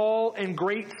dead, small and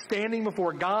great, standing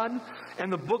before God,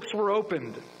 and the books were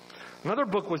opened. Another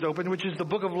book was opened, which is the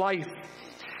book of life.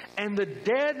 And the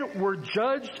dead were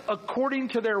judged according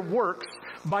to their works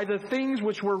by the things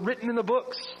which were written in the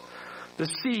books. The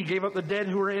sea gave up the dead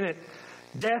who were in it.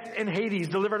 Death and Hades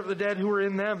delivered up the dead who were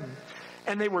in them.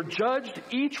 And they were judged,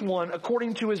 each one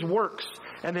according to his works.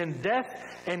 And then death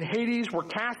and Hades were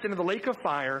cast into the lake of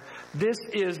fire. This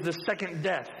is the second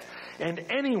death. And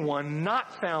anyone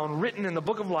not found written in the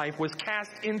book of life was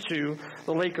cast into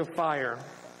the lake of fire.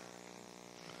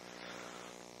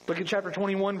 Look at chapter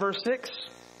 21, verse 6.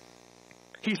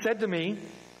 He said to me,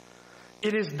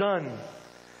 "It is done.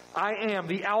 I am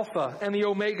the Alpha and the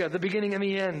Omega, the beginning and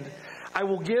the end. I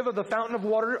will give of the fountain of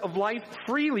water of life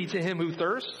freely to him who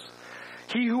thirsts.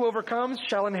 He who overcomes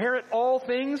shall inherit all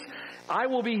things. I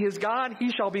will be his God.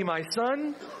 He shall be my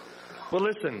son." But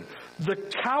listen, the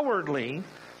cowardly,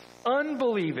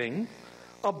 unbelieving,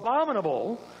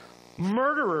 abominable,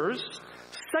 murderers,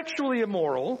 sexually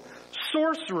immoral,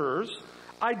 sorcerers,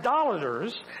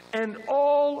 idolaters, and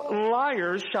all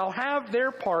liars shall have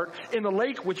their part in the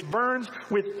lake which burns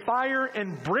with fire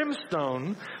and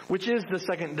brimstone, which is the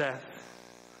second death.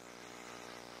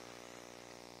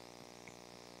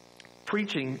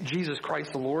 Preaching Jesus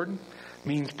Christ the Lord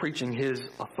means preaching his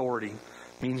authority,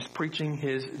 means preaching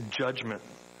his judgment,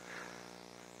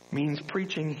 means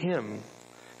preaching him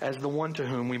as the one to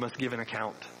whom we must give an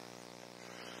account.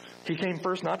 He came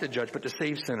first not to judge, but to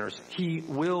save sinners. He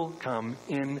will come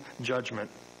in judgment.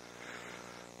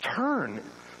 Turn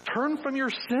from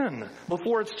your sin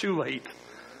before it's too late.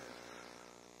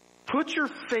 Put your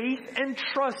faith and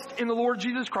trust in the Lord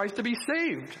Jesus Christ to be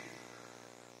saved.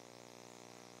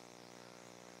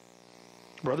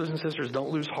 Brothers and sisters, don't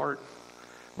lose heart.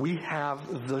 We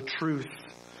have the truth.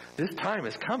 This time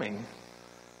is coming.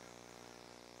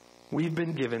 We've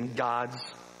been given God's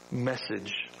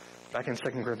message. Back in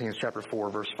 2 Corinthians chapter 4,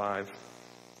 verse 5.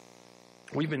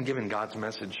 We've been given God's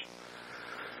message.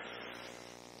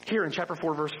 Here in chapter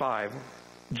 4, verse 5,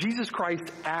 Jesus Christ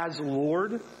as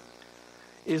Lord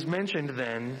is mentioned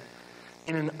then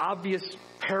in an obvious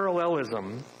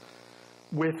parallelism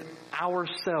with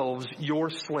ourselves, your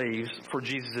slaves, for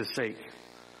Jesus' sake.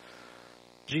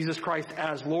 Jesus Christ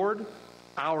as Lord,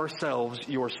 ourselves,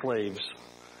 your slaves.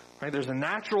 Right? There's a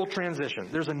natural transition.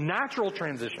 There's a natural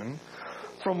transition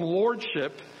from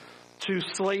lordship to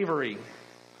slavery.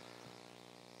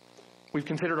 We've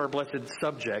considered our blessed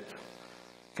subject.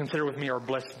 Consider with me our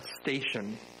blessed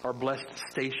station. Our blessed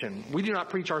station. We do not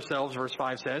preach ourselves, verse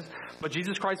 5 says, but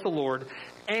Jesus Christ the Lord,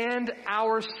 and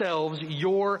ourselves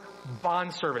your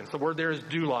bondservants. The word there is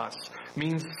doulos,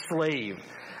 means slave.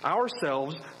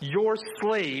 Ourselves your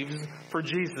slaves for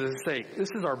Jesus' sake. This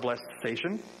is our blessed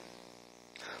station.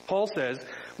 Paul says,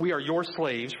 we are your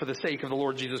slaves for the sake of the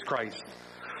Lord Jesus Christ.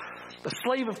 The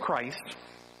slave of Christ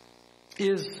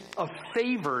is a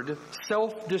favored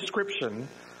self-description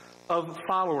of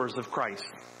followers of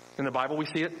Christ. In the Bible, we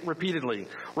see it repeatedly.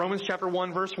 Romans chapter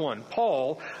 1, verse 1.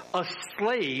 Paul, a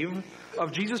slave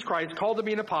of Jesus Christ, called to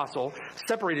be an apostle,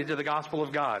 separated to the gospel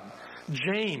of God.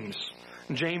 James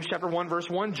chapter 1, verse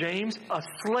 1. James, a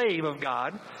slave of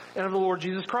God and of the Lord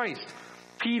Jesus Christ.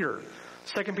 Peter,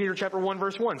 2 Peter chapter 1,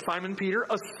 verse 1. Simon Peter,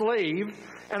 a slave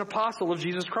and apostle of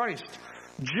Jesus Christ.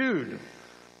 Jude,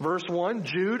 verse 1.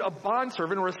 Jude, a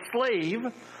bondservant or a slave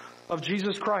of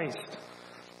Jesus Christ.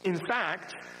 In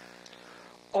fact,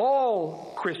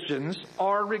 all Christians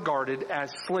are regarded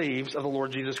as slaves of the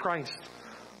Lord Jesus Christ.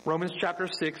 Romans chapter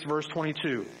 6, verse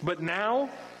 22. But now,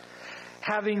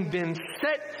 having been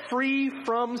set free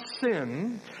from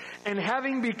sin and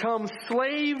having become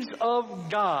slaves of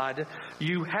God,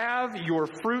 you have your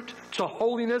fruit to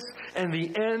holiness and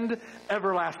the end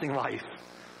everlasting life.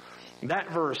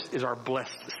 That verse is our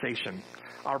blessed station.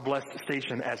 Our blessed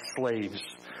station as slaves.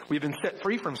 We've been set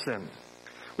free from sin.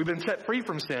 We've been set free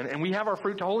from sin, and we have our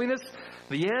fruit to holiness,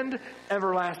 the end,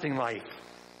 everlasting life.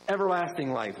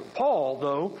 Everlasting life. Paul,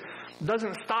 though,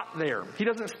 doesn't stop there. He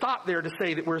doesn't stop there to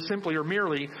say that we're simply or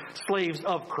merely slaves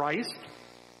of Christ.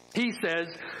 He says,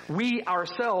 we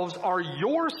ourselves are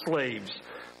your slaves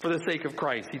for the sake of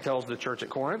Christ, he tells the church at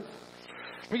Corinth.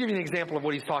 Let me give you an example of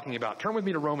what he's talking about. Turn with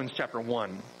me to Romans chapter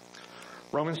 1.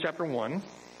 Romans chapter 1.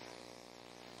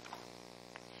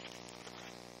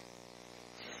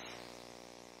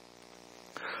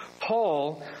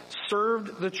 Paul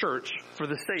served the church for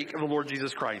the sake of the Lord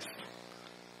Jesus Christ.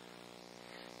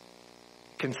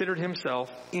 Considered himself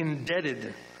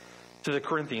indebted to the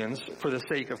Corinthians for the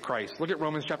sake of Christ. Look at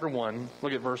Romans chapter 1.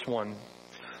 Look at verse 1.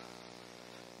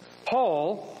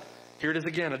 Paul, here it is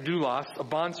again, a doulos, a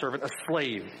bondservant, a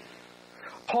slave.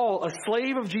 Paul, a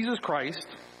slave of Jesus Christ,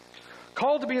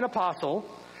 called to be an apostle,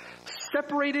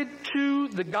 separated to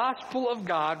the gospel of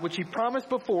God, which he promised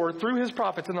before through his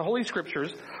prophets in the Holy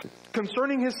Scriptures,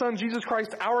 concerning his Son, Jesus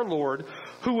Christ our Lord,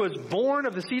 who was born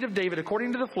of the seed of David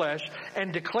according to the flesh,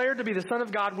 and declared to be the Son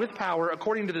of God with power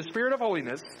according to the Spirit of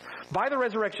holiness, by the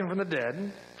resurrection from the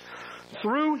dead.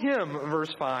 Through him,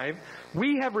 verse 5,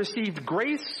 we have received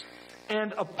grace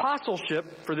and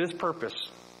apostleship for this purpose,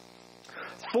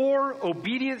 for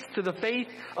obedience to the faith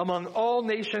among all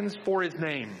nations for his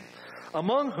name,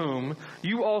 among whom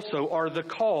you also are the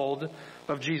called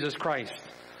of Jesus Christ.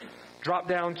 Drop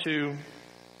down to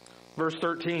Verse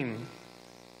 13.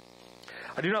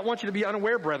 I do not want you to be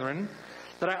unaware, brethren,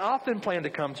 that I often planned to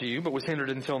come to you, but was hindered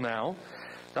until now,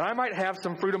 that I might have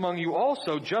some fruit among you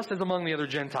also, just as among the other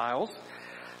Gentiles.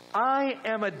 I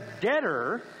am a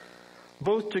debtor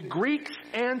both to Greeks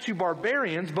and to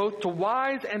barbarians, both to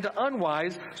wise and to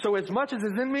unwise. So as much as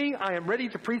is in me, I am ready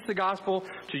to preach the gospel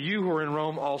to you who are in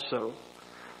Rome also.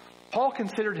 Paul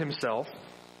considered himself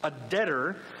a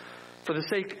debtor for the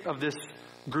sake of this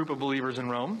group of believers in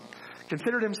Rome.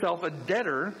 Considered himself a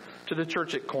debtor to the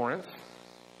church at Corinth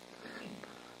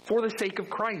for the sake of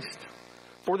Christ.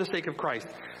 For the sake of Christ.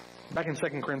 Back in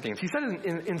 2 Corinthians. He said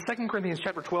in 2 Corinthians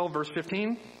chapter 12, verse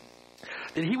 15,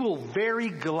 that he will very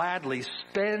gladly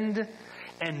spend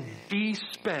and be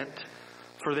spent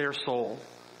for their soul.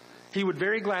 He would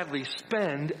very gladly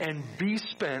spend and be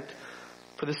spent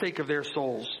for the sake of their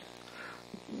souls.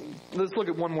 Let's look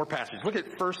at one more passage. Look at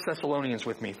 1 Thessalonians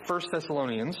with me. 1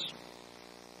 Thessalonians.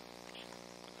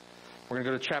 We're going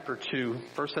to go to chapter 2.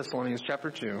 1 Thessalonians chapter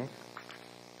 2.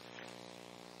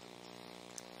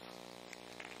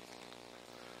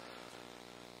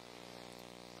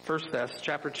 First Thess,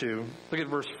 chapter 2. Look at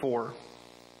verse 4.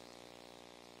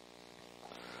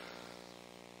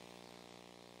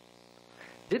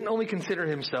 Didn't only consider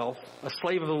himself a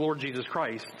slave of the Lord Jesus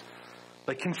Christ,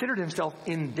 but considered himself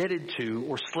indebted to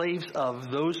or slaves of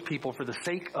those people for the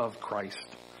sake of Christ.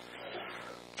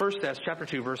 First Thess, chapter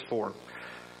 2, verse 4.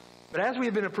 But as we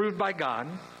have been approved by God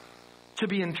to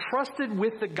be entrusted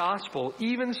with the gospel,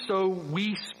 even so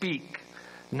we speak,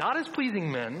 not as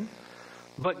pleasing men,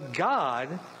 but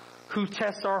God who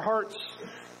tests our hearts.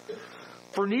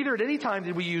 For neither at any time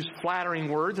did we use flattering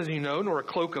words, as you know, nor a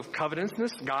cloak of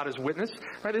covetousness. God is witness.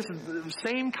 Right? This is the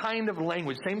same kind of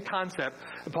language, same concept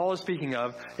that Paul is speaking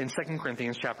of in 2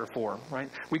 Corinthians chapter 4. Right?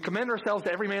 We commend ourselves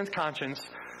to every man's conscience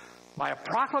by a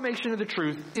proclamation of the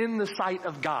truth in the sight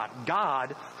of God.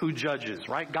 God who judges.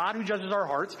 Right? God who judges our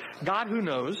hearts. God who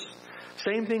knows.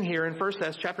 Same thing here in 1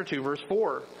 Thess chapter 2, verse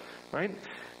 4. Right?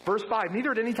 Verse 5,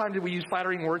 neither at any time did we use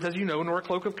flattering words, as you know, nor a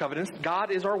cloak of covetousness. God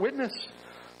is our witness.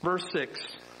 Verse 6,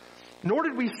 nor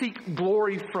did we seek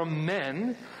glory from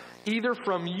men, either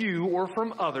from you or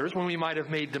from others, when we might have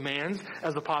made demands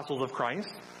as apostles of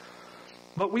Christ.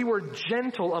 But we were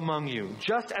gentle among you,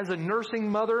 just as a nursing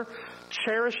mother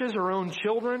cherishes her own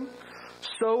children.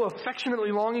 So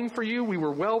affectionately longing for you, we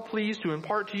were well pleased to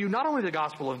impart to you not only the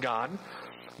gospel of God,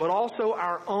 but also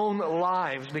our own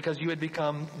lives, because you had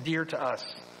become dear to us.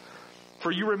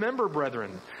 For you remember,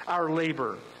 brethren, our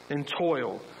labor and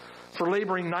toil, for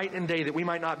laboring night and day that we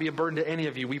might not be a burden to any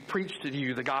of you. We preached to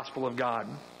you the gospel of God.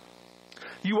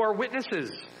 You are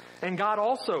witnesses, and God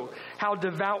also, how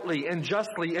devoutly and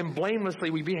justly and blamelessly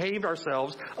we behaved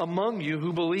ourselves among you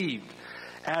who believed.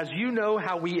 As you know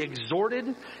how we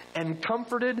exhorted and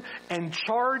comforted and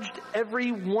charged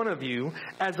every one of you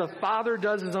as a father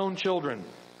does his own children.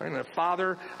 And a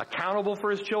father accountable for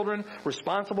his children,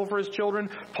 responsible for his children.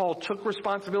 Paul took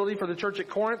responsibility for the church at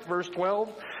Corinth, verse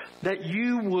 12, that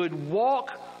you would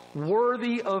walk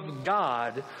worthy of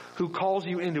God who calls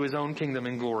you into his own kingdom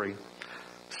and glory.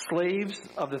 Slaves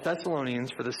of the Thessalonians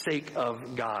for the sake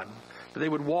of God. That they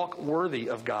would walk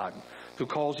worthy of God who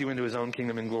calls you into his own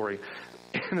kingdom and glory.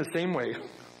 In the same way,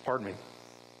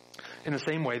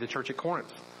 the church at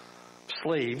Corinth.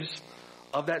 Slaves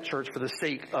of that church for the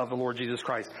sake of the Lord Jesus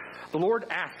Christ. The Lord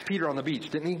asked Peter on the beach,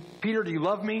 didn't he? Peter, do you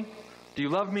love me? Do you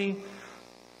love me?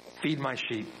 Feed my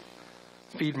sheep.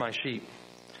 Feed my sheep.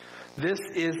 This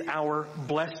is our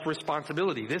blessed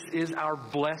responsibility. This is our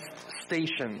blessed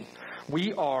station.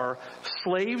 We are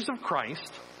slaves of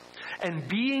Christ, and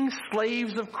being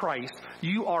slaves of Christ,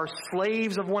 you are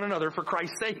slaves of one another for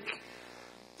Christ's sake.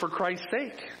 For Christ's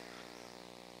sake.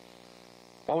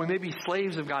 While we may be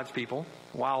slaves of God's people,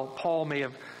 while Paul may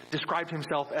have described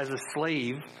himself as a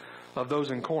slave of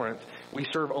those in Corinth, we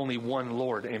serve only one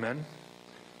Lord. Amen?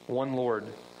 One Lord.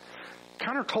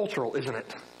 Countercultural, isn't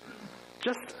it?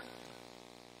 Just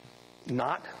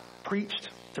not preached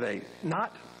today.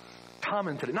 Not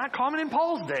common today. Not common in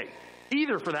Paul's day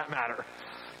either, for that matter.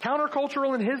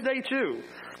 Countercultural in his day too.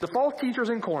 The false teachers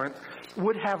in Corinth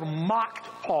would have mocked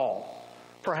Paul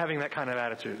for having that kind of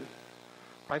attitude.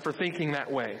 Right? For thinking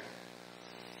that way.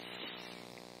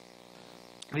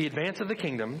 The advance of the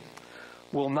kingdom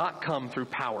will not come through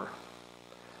power.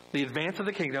 The advance of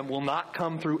the kingdom will not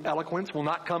come through eloquence, will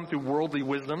not come through worldly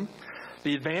wisdom.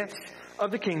 The advance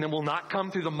of the kingdom will not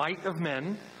come through the might of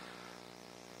men.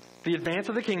 The advance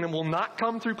of the kingdom will not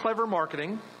come through clever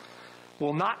marketing,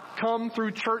 will not come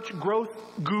through church growth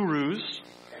gurus.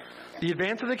 The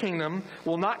advance of the kingdom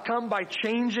will not come by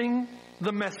changing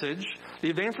the message. The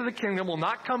advance of the kingdom will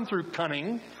not come through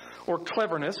cunning or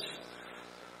cleverness.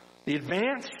 The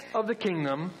advance of the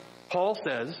kingdom, Paul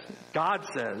says, God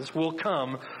says, will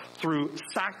come through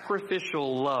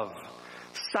sacrificial love,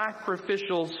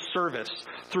 sacrificial service,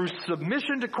 through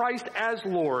submission to Christ as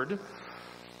Lord,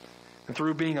 and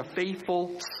through being a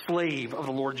faithful slave of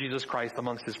the Lord Jesus Christ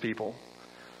amongst his people.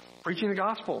 Preaching the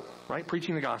gospel, right?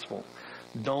 Preaching the gospel.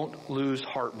 Don't lose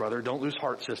heart, brother. Don't lose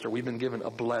heart, sister. We've been given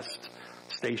a blessed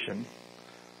station.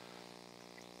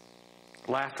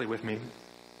 Lastly with me,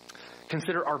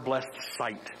 consider our blessed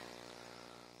sight.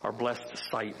 Our blessed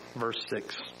sight, verse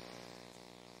 6.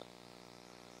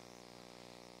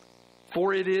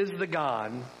 For it is the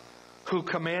God who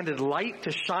commanded light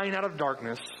to shine out of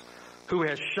darkness, who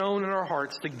has shown in our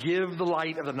hearts to give the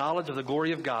light of the knowledge of the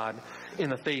glory of God in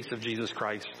the face of Jesus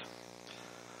Christ.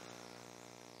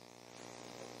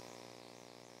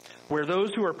 Where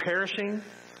those who are perishing,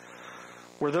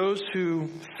 where those who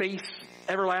face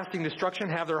everlasting destruction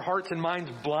have their hearts and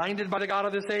minds blinded by the God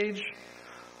of this age,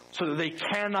 so that they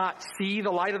cannot see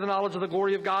the light of the knowledge of the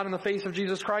glory of God in the face of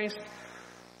Jesus Christ,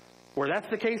 where that's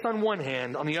the case on one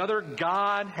hand, on the other,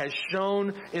 God has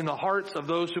shown in the hearts of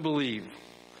those who believe,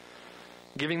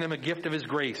 giving them a gift of his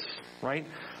grace, right?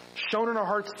 Shown in our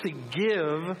hearts to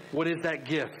give, what is that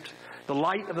gift? The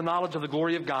light of the knowledge of the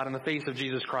glory of God in the face of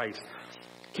Jesus Christ.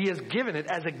 He has given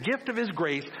it as a gift of his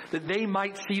grace that they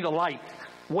might see the light.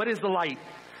 What is the light?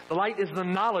 The light is the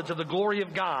knowledge of the glory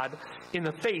of God in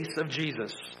the face of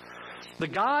Jesus. The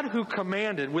God who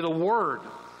commanded with a word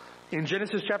in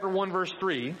Genesis chapter 1 verse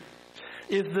 3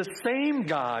 is the same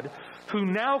God who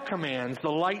now commands the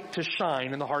light to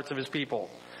shine in the hearts of his people.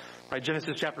 Right,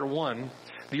 Genesis chapter 1,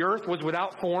 the earth was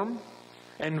without form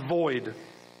and void.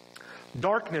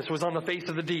 Darkness was on the face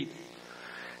of the deep.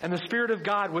 And the Spirit of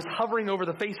God was hovering over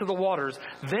the face of the waters.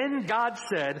 Then God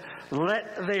said,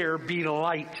 "Let there be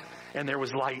light." And there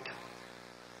was light.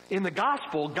 In the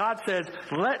gospel, God says,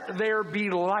 "Let there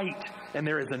be light." And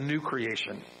there is a new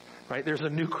creation. Right? There's a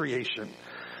new creation.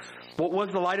 What was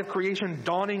the light of creation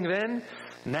dawning then?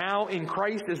 Now in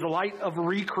Christ is the light of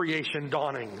recreation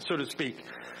dawning, so to speak.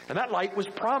 And that light was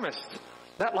promised.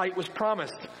 That light was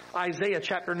promised. Isaiah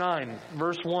chapter 9,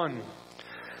 verse 1.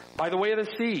 By the way of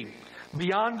the sea,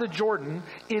 beyond the Jordan,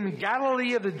 in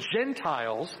Galilee of the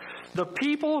Gentiles, the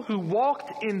people who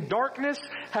walked in darkness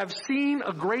have seen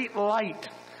a great light.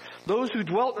 Those who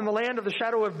dwelt in the land of the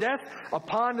shadow of death,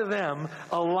 upon them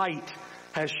a light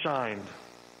has shined.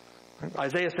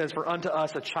 Isaiah says, "For unto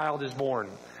us a child is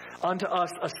born. Unto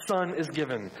us a son is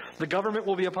given. The government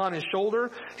will be upon his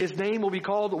shoulder. His name will be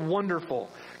called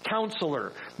Wonderful,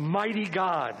 Counselor, Mighty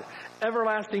God,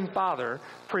 Everlasting Father,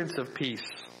 Prince of Peace.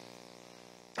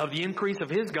 Of the increase of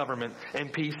his government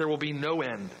and peace there will be no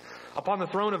end. Upon the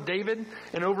throne of David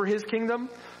and over his kingdom,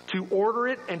 to order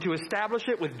it and to establish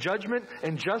it with judgment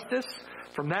and justice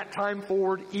from that time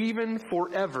forward, even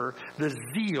forever, the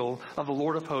zeal of the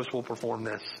Lord of hosts will perform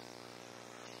this."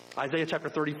 Isaiah chapter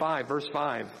 35, verse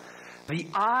 5. The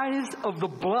eyes of the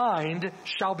blind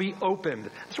shall be opened.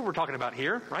 That's what we're talking about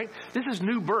here, right? This is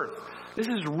new birth. This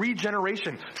is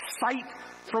regeneration. Sight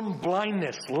from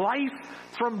blindness. Life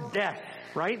from death,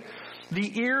 right?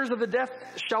 The ears of the deaf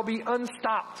shall be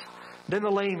unstopped. Then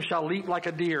the lame shall leap like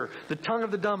a deer. The tongue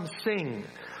of the dumb sing.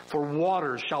 For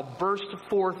waters shall burst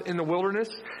forth in the wilderness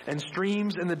and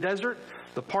streams in the desert.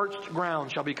 The parched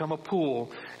ground shall become a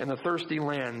pool, and the thirsty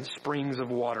land springs of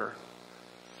water.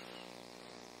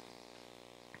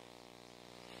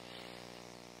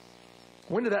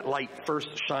 When did that light first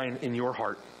shine in your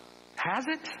heart? Has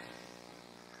it?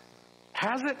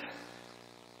 Has it?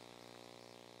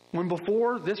 When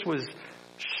before this was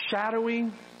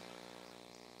shadowy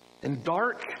and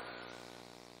dark,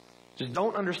 just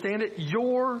don't understand it.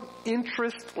 Your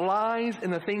interest lies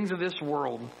in the things of this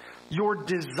world. Your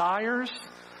desires,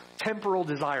 temporal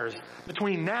desires,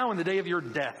 between now and the day of your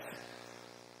death.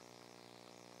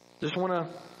 Just want to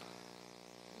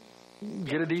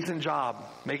get a decent job,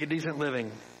 make a decent living.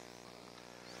 I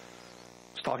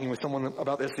was talking with someone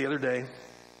about this the other day.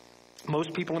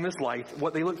 Most people in this life,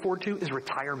 what they look forward to is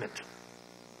retirement.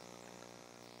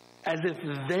 As if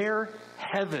their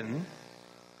heaven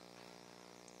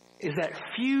is that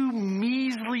few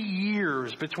measly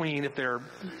years between, if they're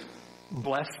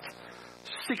blessed,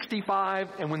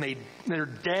 65 and when they're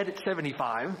dead at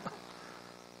 75.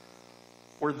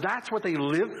 Where that's what they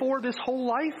live for this whole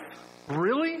life?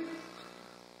 Really?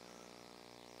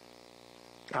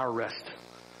 Our rest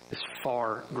is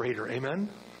far greater. Amen?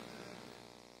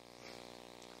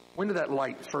 When did that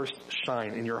light first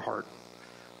shine in your heart?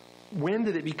 When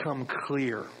did it become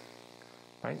clear?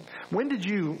 Right? When did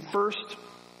you first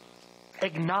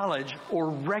acknowledge or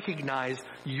recognize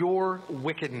your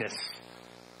wickedness?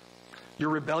 your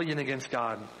rebellion against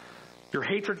God, your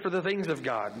hatred for the things of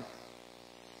God?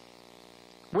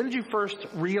 When did you first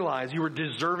realize you were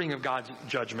deserving of God's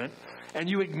judgment and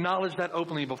you acknowledged that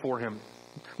openly before Him?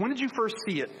 When did you first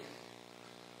see it?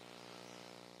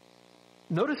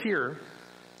 Notice here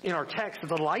in our text that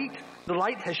the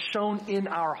light has shone in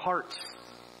our hearts.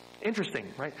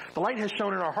 Interesting, right? The light has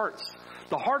shone in our hearts.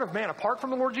 The heart of man, apart from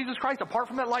the Lord Jesus Christ, apart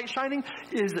from that light shining,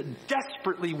 is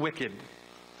desperately wicked,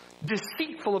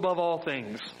 deceitful above all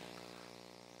things.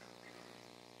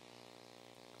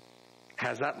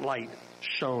 Has that light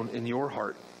shone in your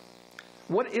heart?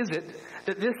 What is it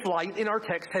that this light in our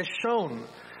text has shown?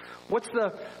 What's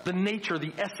the nature,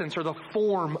 the essence, or the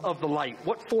form of the light?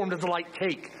 What form does the light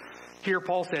take? Here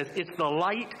Paul says it's the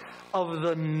light of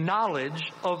the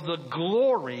knowledge of the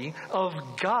glory of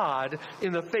God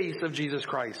in the face of Jesus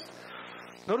Christ.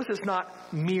 Notice it's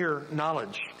not mere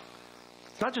knowledge.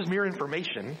 It's not just mere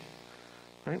information.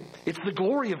 Right? It's the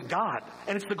glory of God.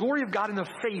 And it's the glory of God in the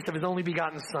face of His only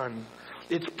begotten Son.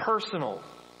 It's personal.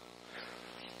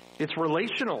 It's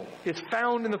relational. It's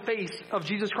found in the face of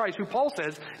Jesus Christ, who Paul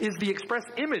says is the express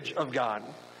image of God.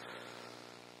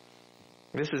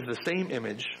 This is the same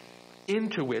image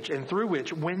into which and through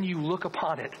which, when you look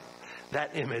upon it,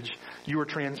 that image, you are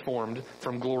transformed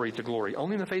from glory to glory.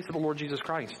 Only in the face of the Lord Jesus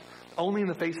Christ, only in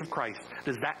the face of Christ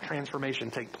does that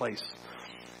transformation take place.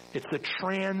 It's the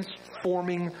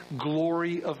transforming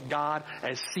glory of God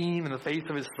as seen in the face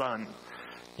of His Son.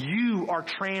 You are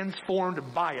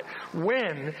transformed by it.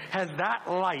 When has that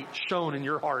light shone in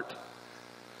your heart?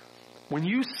 When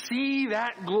you see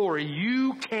that glory,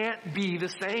 you can't be the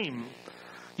same.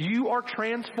 You are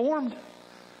transformed,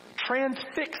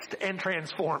 transfixed and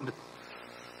transformed.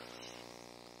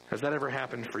 Has that ever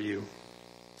happened for you?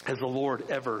 Has the Lord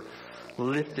ever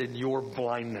lifted your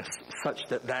blindness such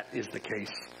that that is the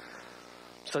case?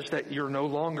 Such that you're no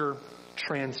longer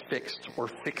transfixed or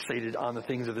fixated on the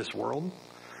things of this world?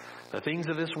 The things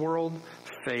of this world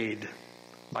fade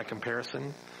by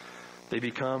comparison. They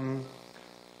become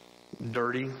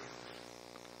dirty,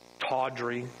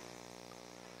 tawdry.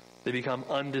 They become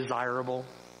undesirable.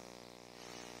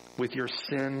 With your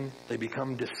sin, they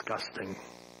become disgusting,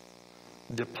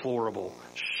 deplorable,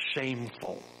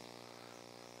 shameful.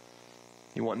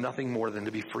 You want nothing more than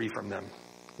to be free from them.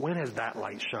 When has that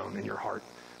light shone in your heart?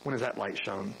 When has that light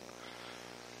shone?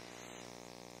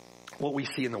 What we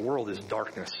see in the world is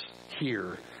darkness.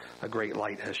 Here, a great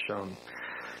light has shone.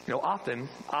 You know, often,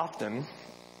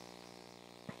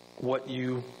 what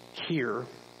you hear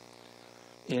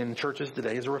in churches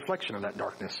today is a reflection of that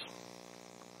darkness.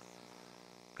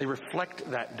 They reflect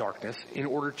that darkness in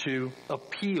order to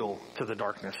appeal to the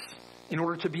darkness, in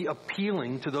order to be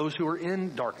appealing to those who are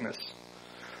in darkness,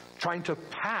 trying to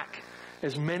pack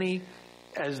as many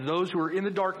as those who are in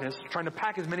the darkness, trying to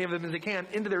pack as many of them as they can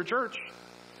into their church.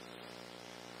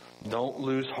 Don't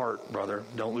lose heart, brother.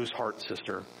 Don't lose heart,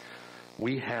 sister.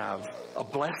 We have a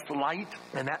blessed light,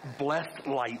 and that blessed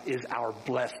light is our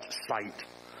blessed sight.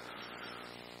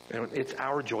 And it's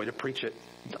our joy to preach it.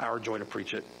 It's our joy to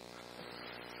preach it.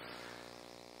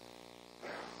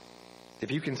 If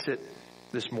you can sit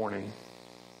this morning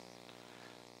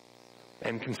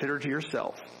and consider to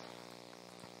yourself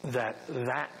that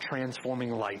transforming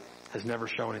light has never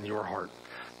shone in your heart,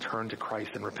 turn to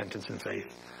Christ in repentance and faith.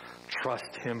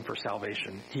 Trust Him for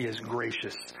salvation. He is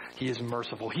gracious. He is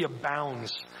merciful. He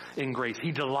abounds in grace.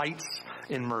 He delights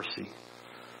in mercy.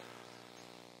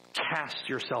 Cast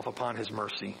yourself upon His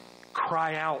mercy.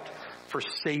 Cry out for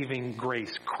saving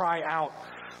grace. Cry out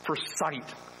for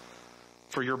sight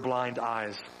for your blind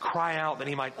eyes. Cry out that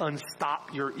He might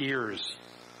unstop your ears.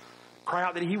 Cry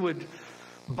out that He would,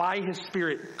 by His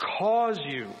Spirit, cause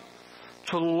you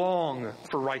to long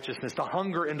for righteousness, to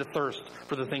hunger and to thirst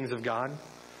for the things of God.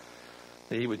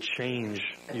 That He would change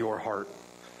your heart,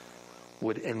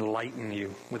 would enlighten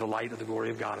you with the light of the glory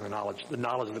of God and the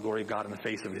knowledge of the glory of God in the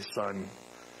face of His Son.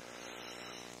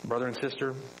 Brother and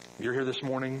sister, you're here this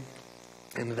morning,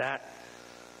 and that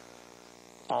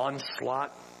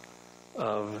onslaught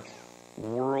of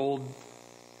world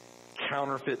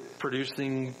counterfeit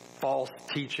producing false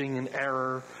teaching and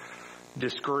error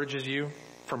discourages you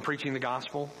from preaching the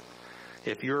gospel.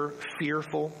 If you're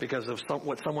fearful because of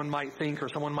what someone might think or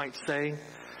someone might say,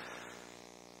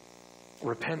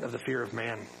 repent of the fear of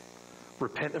man.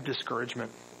 Repent of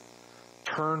discouragement.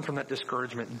 Turn from that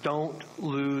discouragement. Don't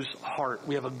lose heart.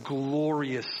 We have a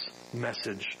glorious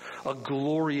message, a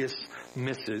glorious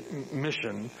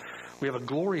mission. We have a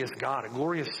glorious God, a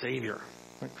glorious Savior.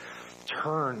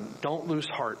 Turn. Don't lose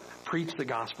heart. Preach the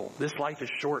gospel. This life is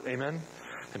short, amen?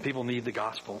 And people need the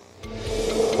gospel.